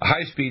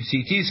high-speed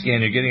CT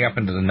scan, you're getting up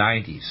into the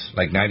 90s,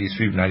 like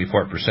 93 to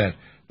 94%.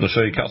 It'll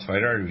show you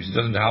calcified arteries. It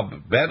doesn't know how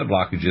bad the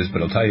blockage is, but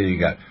it'll tell you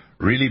got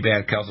really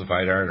bad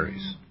calcified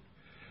arteries.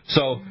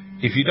 So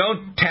if you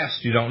don't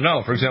test, you don't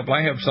know. For example,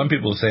 I have some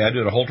people say, I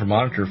did a Holter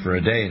monitor for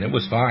a day, and it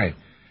was fine.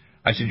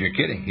 I said, you're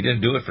kidding. He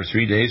didn't do it for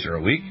 3 days or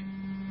a week?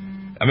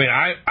 I mean,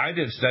 I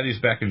did studies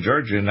back in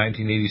Georgia in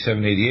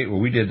 1987, 88, where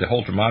we did the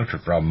Holter monitor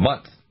for a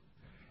month.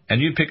 And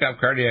you'd pick up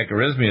cardiac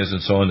arrhythmias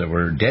and so on that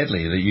were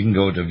deadly, that you can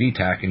go to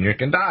VTAC and you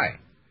can die.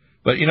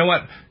 But you know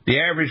what? The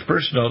average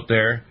person out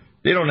there,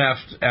 they don't have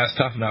to ask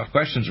tough enough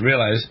questions to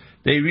realize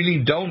they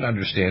really don't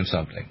understand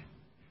something.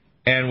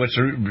 And what's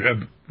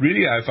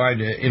really, I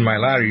find in my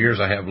latter years,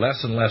 I have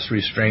less and less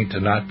restraint to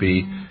not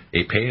be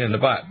a pain in the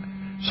butt.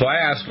 So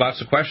I ask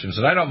lots of questions,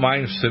 and I don't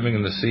mind swimming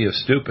in the sea of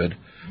stupid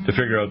to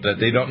figure out that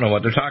they don't know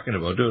what they're talking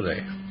about, do they?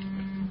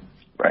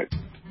 Right.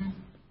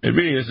 It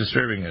really is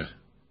disturbing.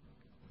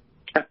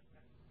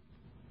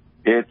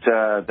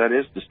 That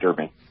is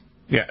disturbing.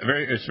 Yeah,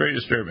 it's very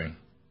disturbing.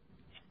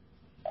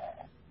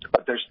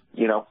 But there's,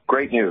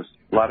 great news.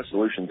 A lot of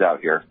solutions out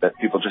here that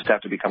people just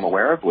have to become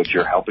aware of, which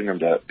you're helping them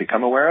to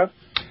become aware of.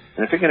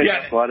 And if you're going to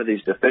address a lot of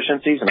these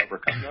deficiencies and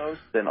overcome those,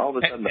 then all of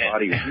a sudden the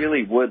body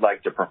really would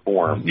like to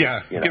perform.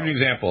 Yeah, give me an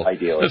example.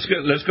 Ideally.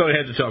 Let's go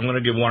ahead and talk. I'm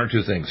going to give one or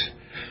two things.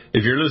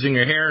 If you're losing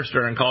your hair,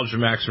 start on Collagen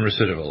Max and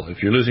Recidivil.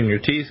 If you're losing your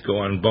teeth, go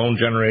on Bone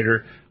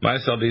Generator,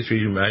 MyCell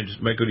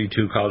D3, Myco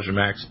D2, Collagen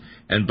Max,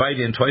 and bite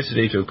in twice a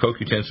day to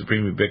CoQ10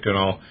 Supreme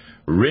Ubiquinol.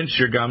 Rinse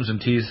your gums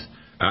and teeth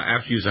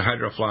after you use a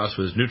Hydrofloss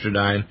with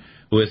Nutridyne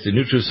with the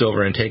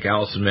NutriSilver, and take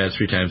Allison Meds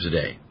 3 times a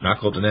day. Knock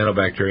out the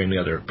nanobacteria and the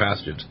other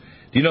pathogens.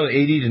 Do you know that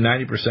 80 to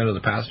 90% of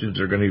the pathogens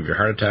that are going to give you a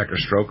heart attack or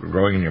stroke are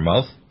growing in your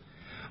mouth?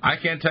 I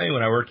can't tell you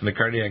when I worked in the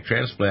cardiac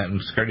transplant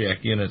and cardiac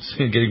units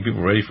getting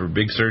people ready for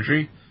big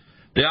surgery,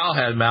 they all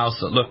had mouths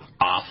that looked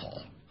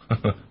awful.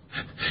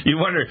 You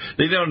wonder,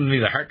 they don't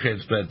need a heart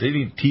transplant, they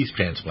need teeth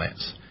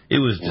transplants. It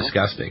was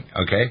disgusting,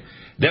 okay?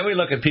 Then we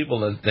look at people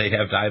that they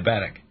have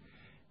diabetic.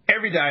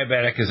 Every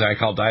diabetic is I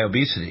call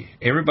diobesity.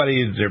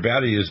 Everybody, their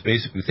body is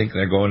basically thinking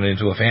they're going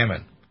into a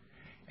famine.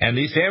 And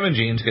these famine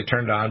genes get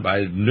turned on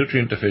by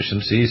nutrient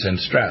deficiencies and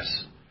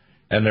stress.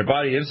 And their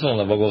body insulin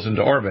level goes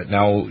into orbit.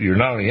 Now, you're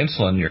not only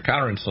insulin, your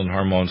counter-insulin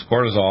hormones,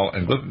 cortisol,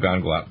 and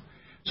glucagon go up.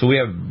 So we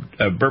have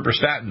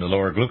berberstatin to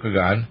lower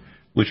glucagon,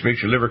 which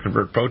makes your liver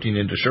convert protein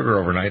into sugar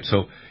overnight.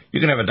 So you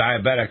can have a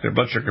diabetic, their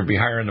blood sugar can be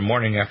higher in the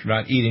morning after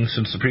not eating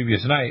since the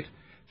previous night,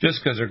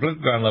 just because their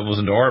glucagon level is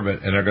into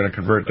orbit, and they're going to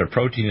convert their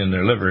protein in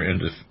their liver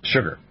into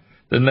sugar.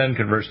 Then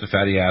converts to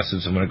fatty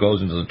acids, and when it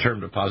goes into the term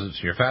deposits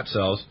in your fat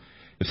cells,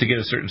 if they get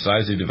a certain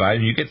size, they divide,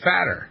 and you get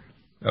fatter.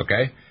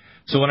 Okay?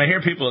 So when I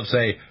hear people that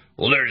say,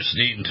 well, they're just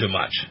eating too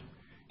much,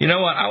 you know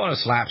what? I want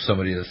to slap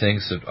somebody that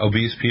thinks that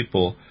obese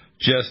people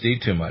just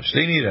eat too much.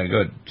 They need a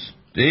good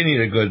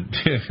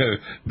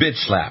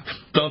bitch slap,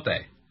 don't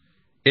they?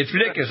 It's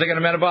ridiculous. They got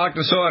a metabolic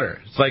disorder.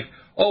 It's like,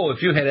 oh,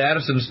 if you had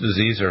Addison's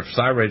disease or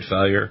thyroid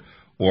failure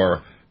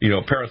or,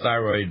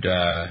 parathyroid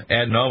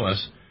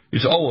adenomas, you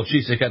say, oh, well,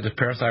 geez, they got the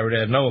parathyroid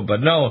adenoma. But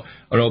no,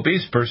 an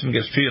obese person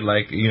gets treated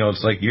like,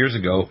 it's like years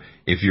ago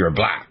if you're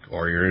black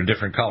or you're a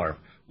different color.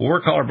 Well,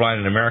 we're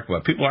colorblind in America,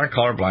 but people aren't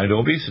colorblind to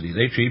obesity.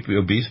 They treat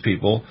obese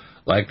people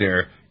like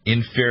they're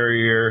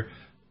inferior,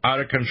 out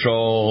of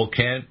control,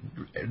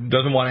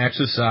 doesn't want to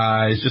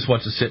exercise, just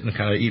wants to sit and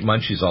kind of eat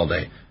munchies all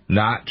day.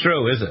 Not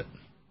true, is it?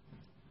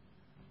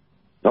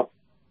 Nope.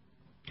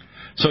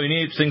 So you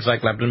need things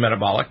like leptin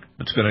metabolic,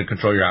 that's going to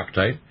control your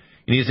appetite.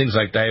 You need things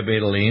like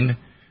diabetalene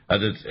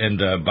and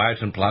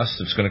biotin plus,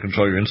 that's going to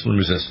control your insulin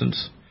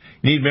resistance.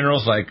 You need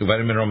minerals like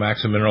Vitamin Mineral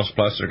Max and Minerals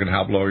Plus that are going to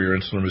help lower your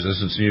insulin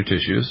resistance in your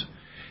tissues.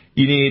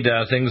 You need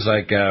things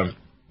like to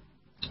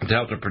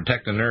help to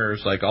protect the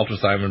nerves, like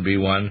ultrathymine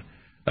B1,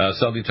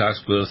 cell detox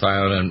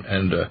glutathione,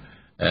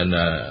 and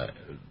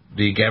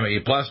the gamma E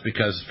plus,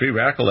 because free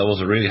radical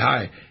levels are really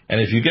high. And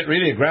if you get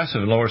really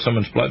aggressive and lower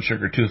someone's blood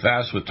sugar too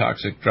fast with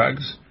toxic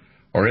drugs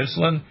or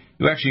insulin,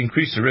 you actually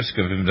increase the risk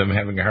of them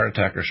having a heart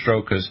attack or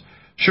stroke, because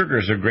sugar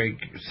is a great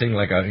thing.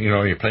 Like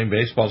you're playing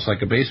baseball, it's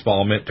like a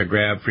baseball meant to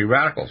grab free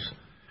radicals.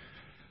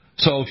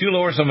 So if you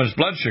lower someone's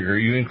blood sugar,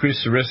 you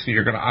increase the risk that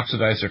you're going to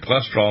oxidize their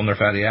cholesterol and their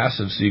fatty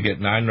acids, so you get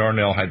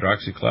 9-nornyl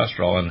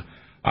hydroxycholesterol and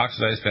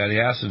oxidized fatty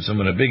acids. And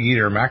when a big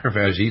eater,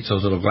 macrophage, eats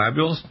those little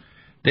globules,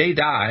 they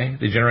die.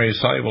 They generate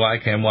soluble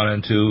ICAM-1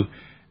 and 2,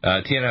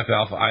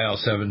 TNF-alpha,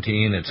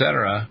 IL-17,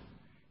 etc.,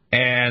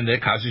 and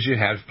it causes you to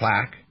have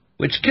plaque,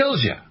 which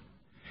kills you.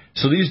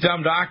 So these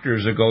dumb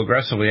doctors that go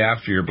aggressively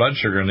after your blood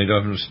sugar and they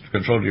don't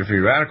control your free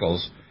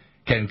radicals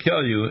can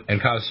kill you and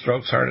cause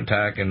strokes, heart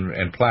attack,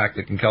 and plaque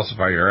that can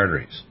calcify your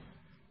arteries.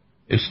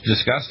 It's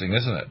disgusting,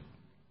 isn't it?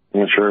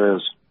 It sure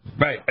is.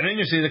 Right. And then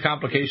you see the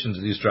complications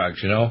of these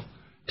drugs,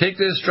 Take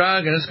this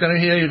drug and it's going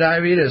to heal your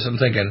diabetes. I'm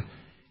thinking,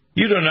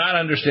 you do not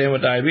understand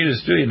what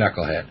diabetes do, you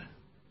knucklehead.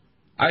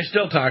 I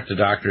still talk to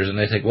doctors and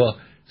they think, well,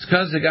 it's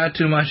because they got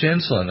too much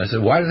insulin. I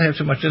said, why do they have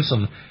too much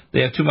insulin?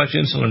 They have too much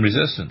insulin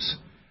resistance.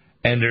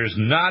 And there's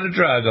not a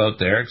drug out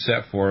there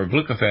except for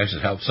glucophage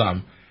that helps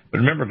some. But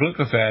remember,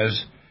 glucophage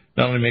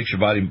not only makes your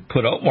body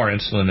put out more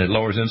insulin, it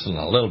lowers insulin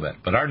a little bit.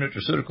 But our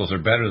nutraceuticals are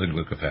better than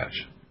glucophage.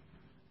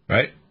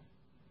 Right?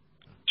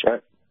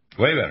 Right.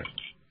 Way better.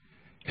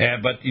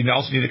 But you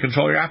also need to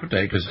control your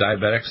appetite, because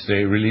diabetics,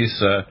 they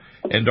release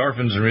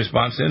endorphins in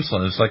response to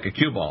insulin. It's like a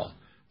cue ball.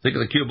 Think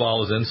of the cue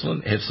ball as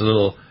insulin. It hits the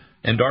little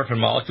endorphin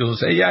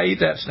molecules and say, yeah, eat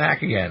that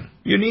snack again.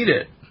 You need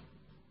it.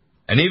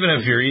 And even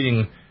if you're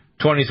eating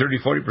 20, 30,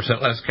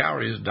 40% less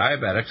calories,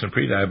 diabetics and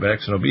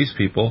pre-diabetics and obese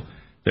people,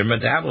 their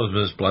metabolism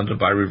is blunted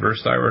by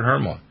reverse thyroid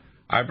hormone.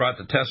 I brought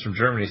the test from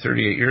Germany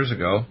 38 years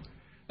ago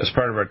as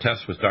part of our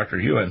test with Dr.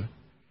 Ewan.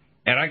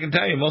 And I can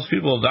tell you, most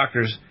people,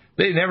 doctors,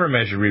 they never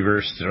measure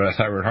reverse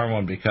thyroid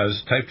hormone,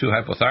 because type 2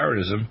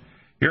 hypothyroidism,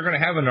 you're going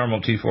to have a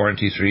normal T4 and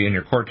T3, and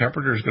your core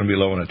temperature is going to be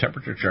low in a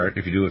temperature chart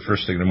if you do it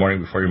first thing in the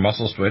morning before your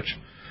muscles twitch.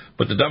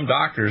 But the dumb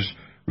doctors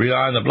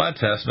rely on the blood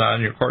test, not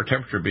on your core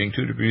temperature being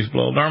 2 degrees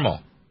below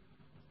normal.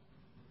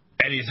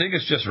 And you think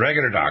it's just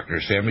regular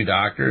doctors, family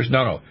doctors?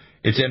 No.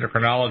 It's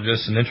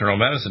endocrinologists and internal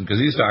medicine, because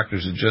these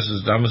doctors are just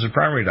as dumb as the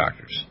primary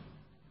doctors.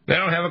 They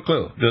don't have a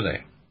clue, do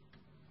they?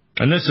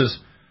 And this is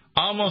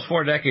almost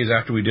 4 decades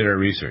after we did our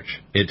research.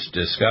 It's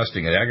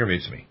disgusting. It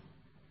aggravates me.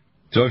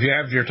 So if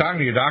you're talking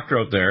to your doctor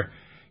out there,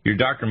 your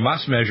doctor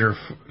must measure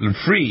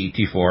free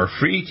T4,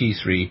 free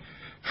T3,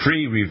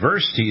 free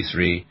reverse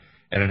T3,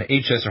 and an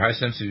HS or high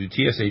sensitivity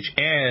TSH,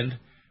 and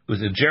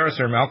with a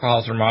gerotherm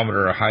alcohol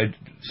thermometer or a high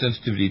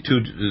sensitivity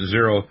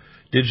 2-0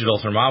 digital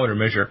thermometer,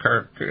 measure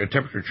a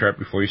temperature chart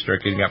before you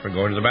start getting up and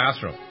going to the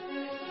bathroom.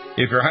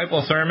 If you're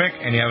hypothermic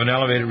and you have an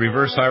elevated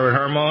reverse thyroid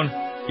hormone,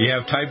 you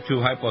have type 2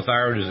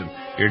 hypothyroidism.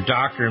 Your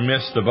doctor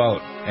missed the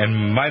boat.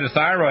 And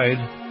mitothyroid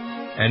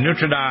and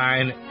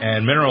Nutridyne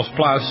and Minerals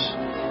Plus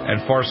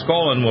and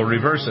Forskolin will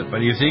reverse it.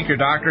 But you think your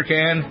doctor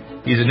can?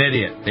 He's an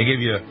idiot. They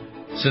give you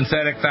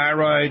synthetic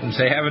thyroid and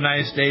say, have a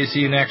nice day,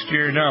 see you next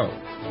year. No.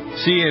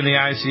 See you in the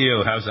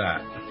ICU. How's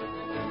that?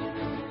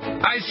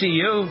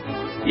 ICU?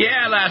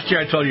 Yeah, last year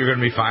I told you you were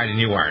going to be fine and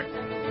you weren't.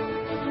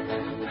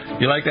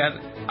 You like that?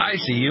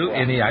 ICU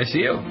in the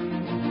ICU.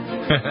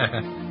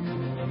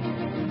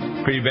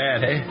 Pretty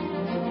bad, eh?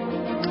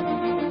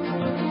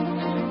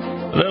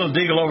 A little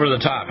deagle over the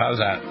top. How's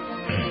that?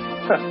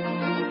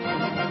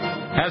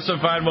 Have some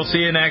fun. We'll see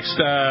you next.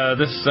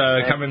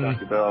 Coming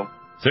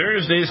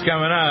Thursday's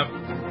coming up.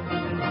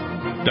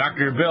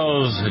 Dr.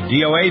 Bill's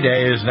DOA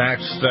Day is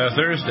next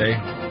Thursday.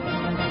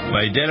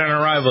 My Dead on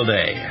Arrival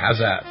Day. How's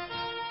that?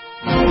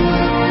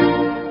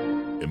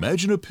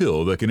 Imagine a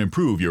pill that can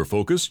improve your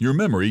focus, your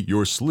memory,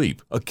 your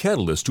sleep, a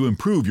catalyst to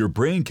improve your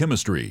brain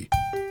chemistry.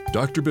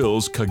 Dr.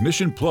 Bill's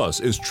Cognition Plus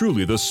is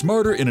truly the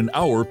smarter in an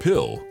hour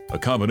pill. A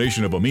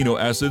combination of amino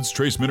acids,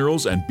 trace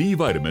minerals, and B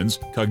vitamins,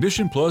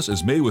 Cognition Plus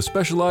is made with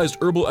specialized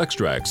herbal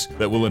extracts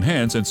that will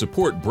enhance and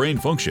support brain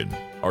function.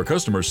 Our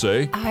customers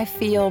say, I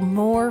feel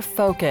more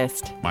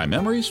focused. My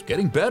memory's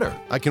getting better.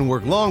 I can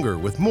work longer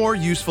with more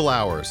useful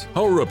hours.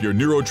 Power up your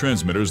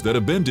neurotransmitters that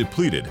have been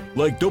depleted,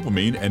 like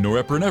dopamine and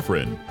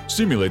norepinephrine.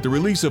 Stimulate the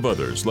release of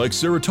others, like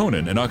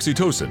serotonin and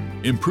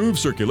oxytocin. Improve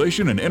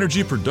circulation and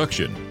energy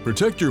production.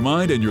 Protect your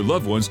mind and your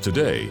loved ones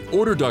today.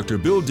 Order Dr.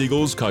 Bill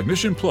Deagle's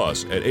Cognition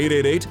Plus at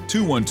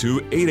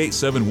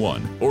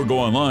 888-212-8871 or go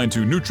online to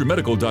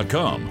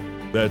NutriMedical.com.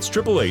 That's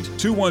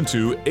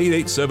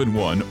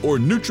 888-212-8871 or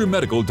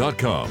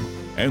NutriMedical.com.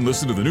 And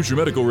listen to the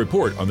NutriMedical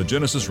Report on the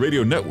Genesis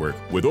Radio Network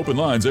with open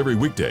lines every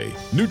weekday.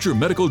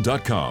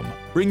 NutriMedical.com,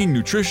 bringing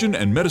nutrition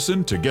and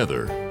medicine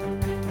together.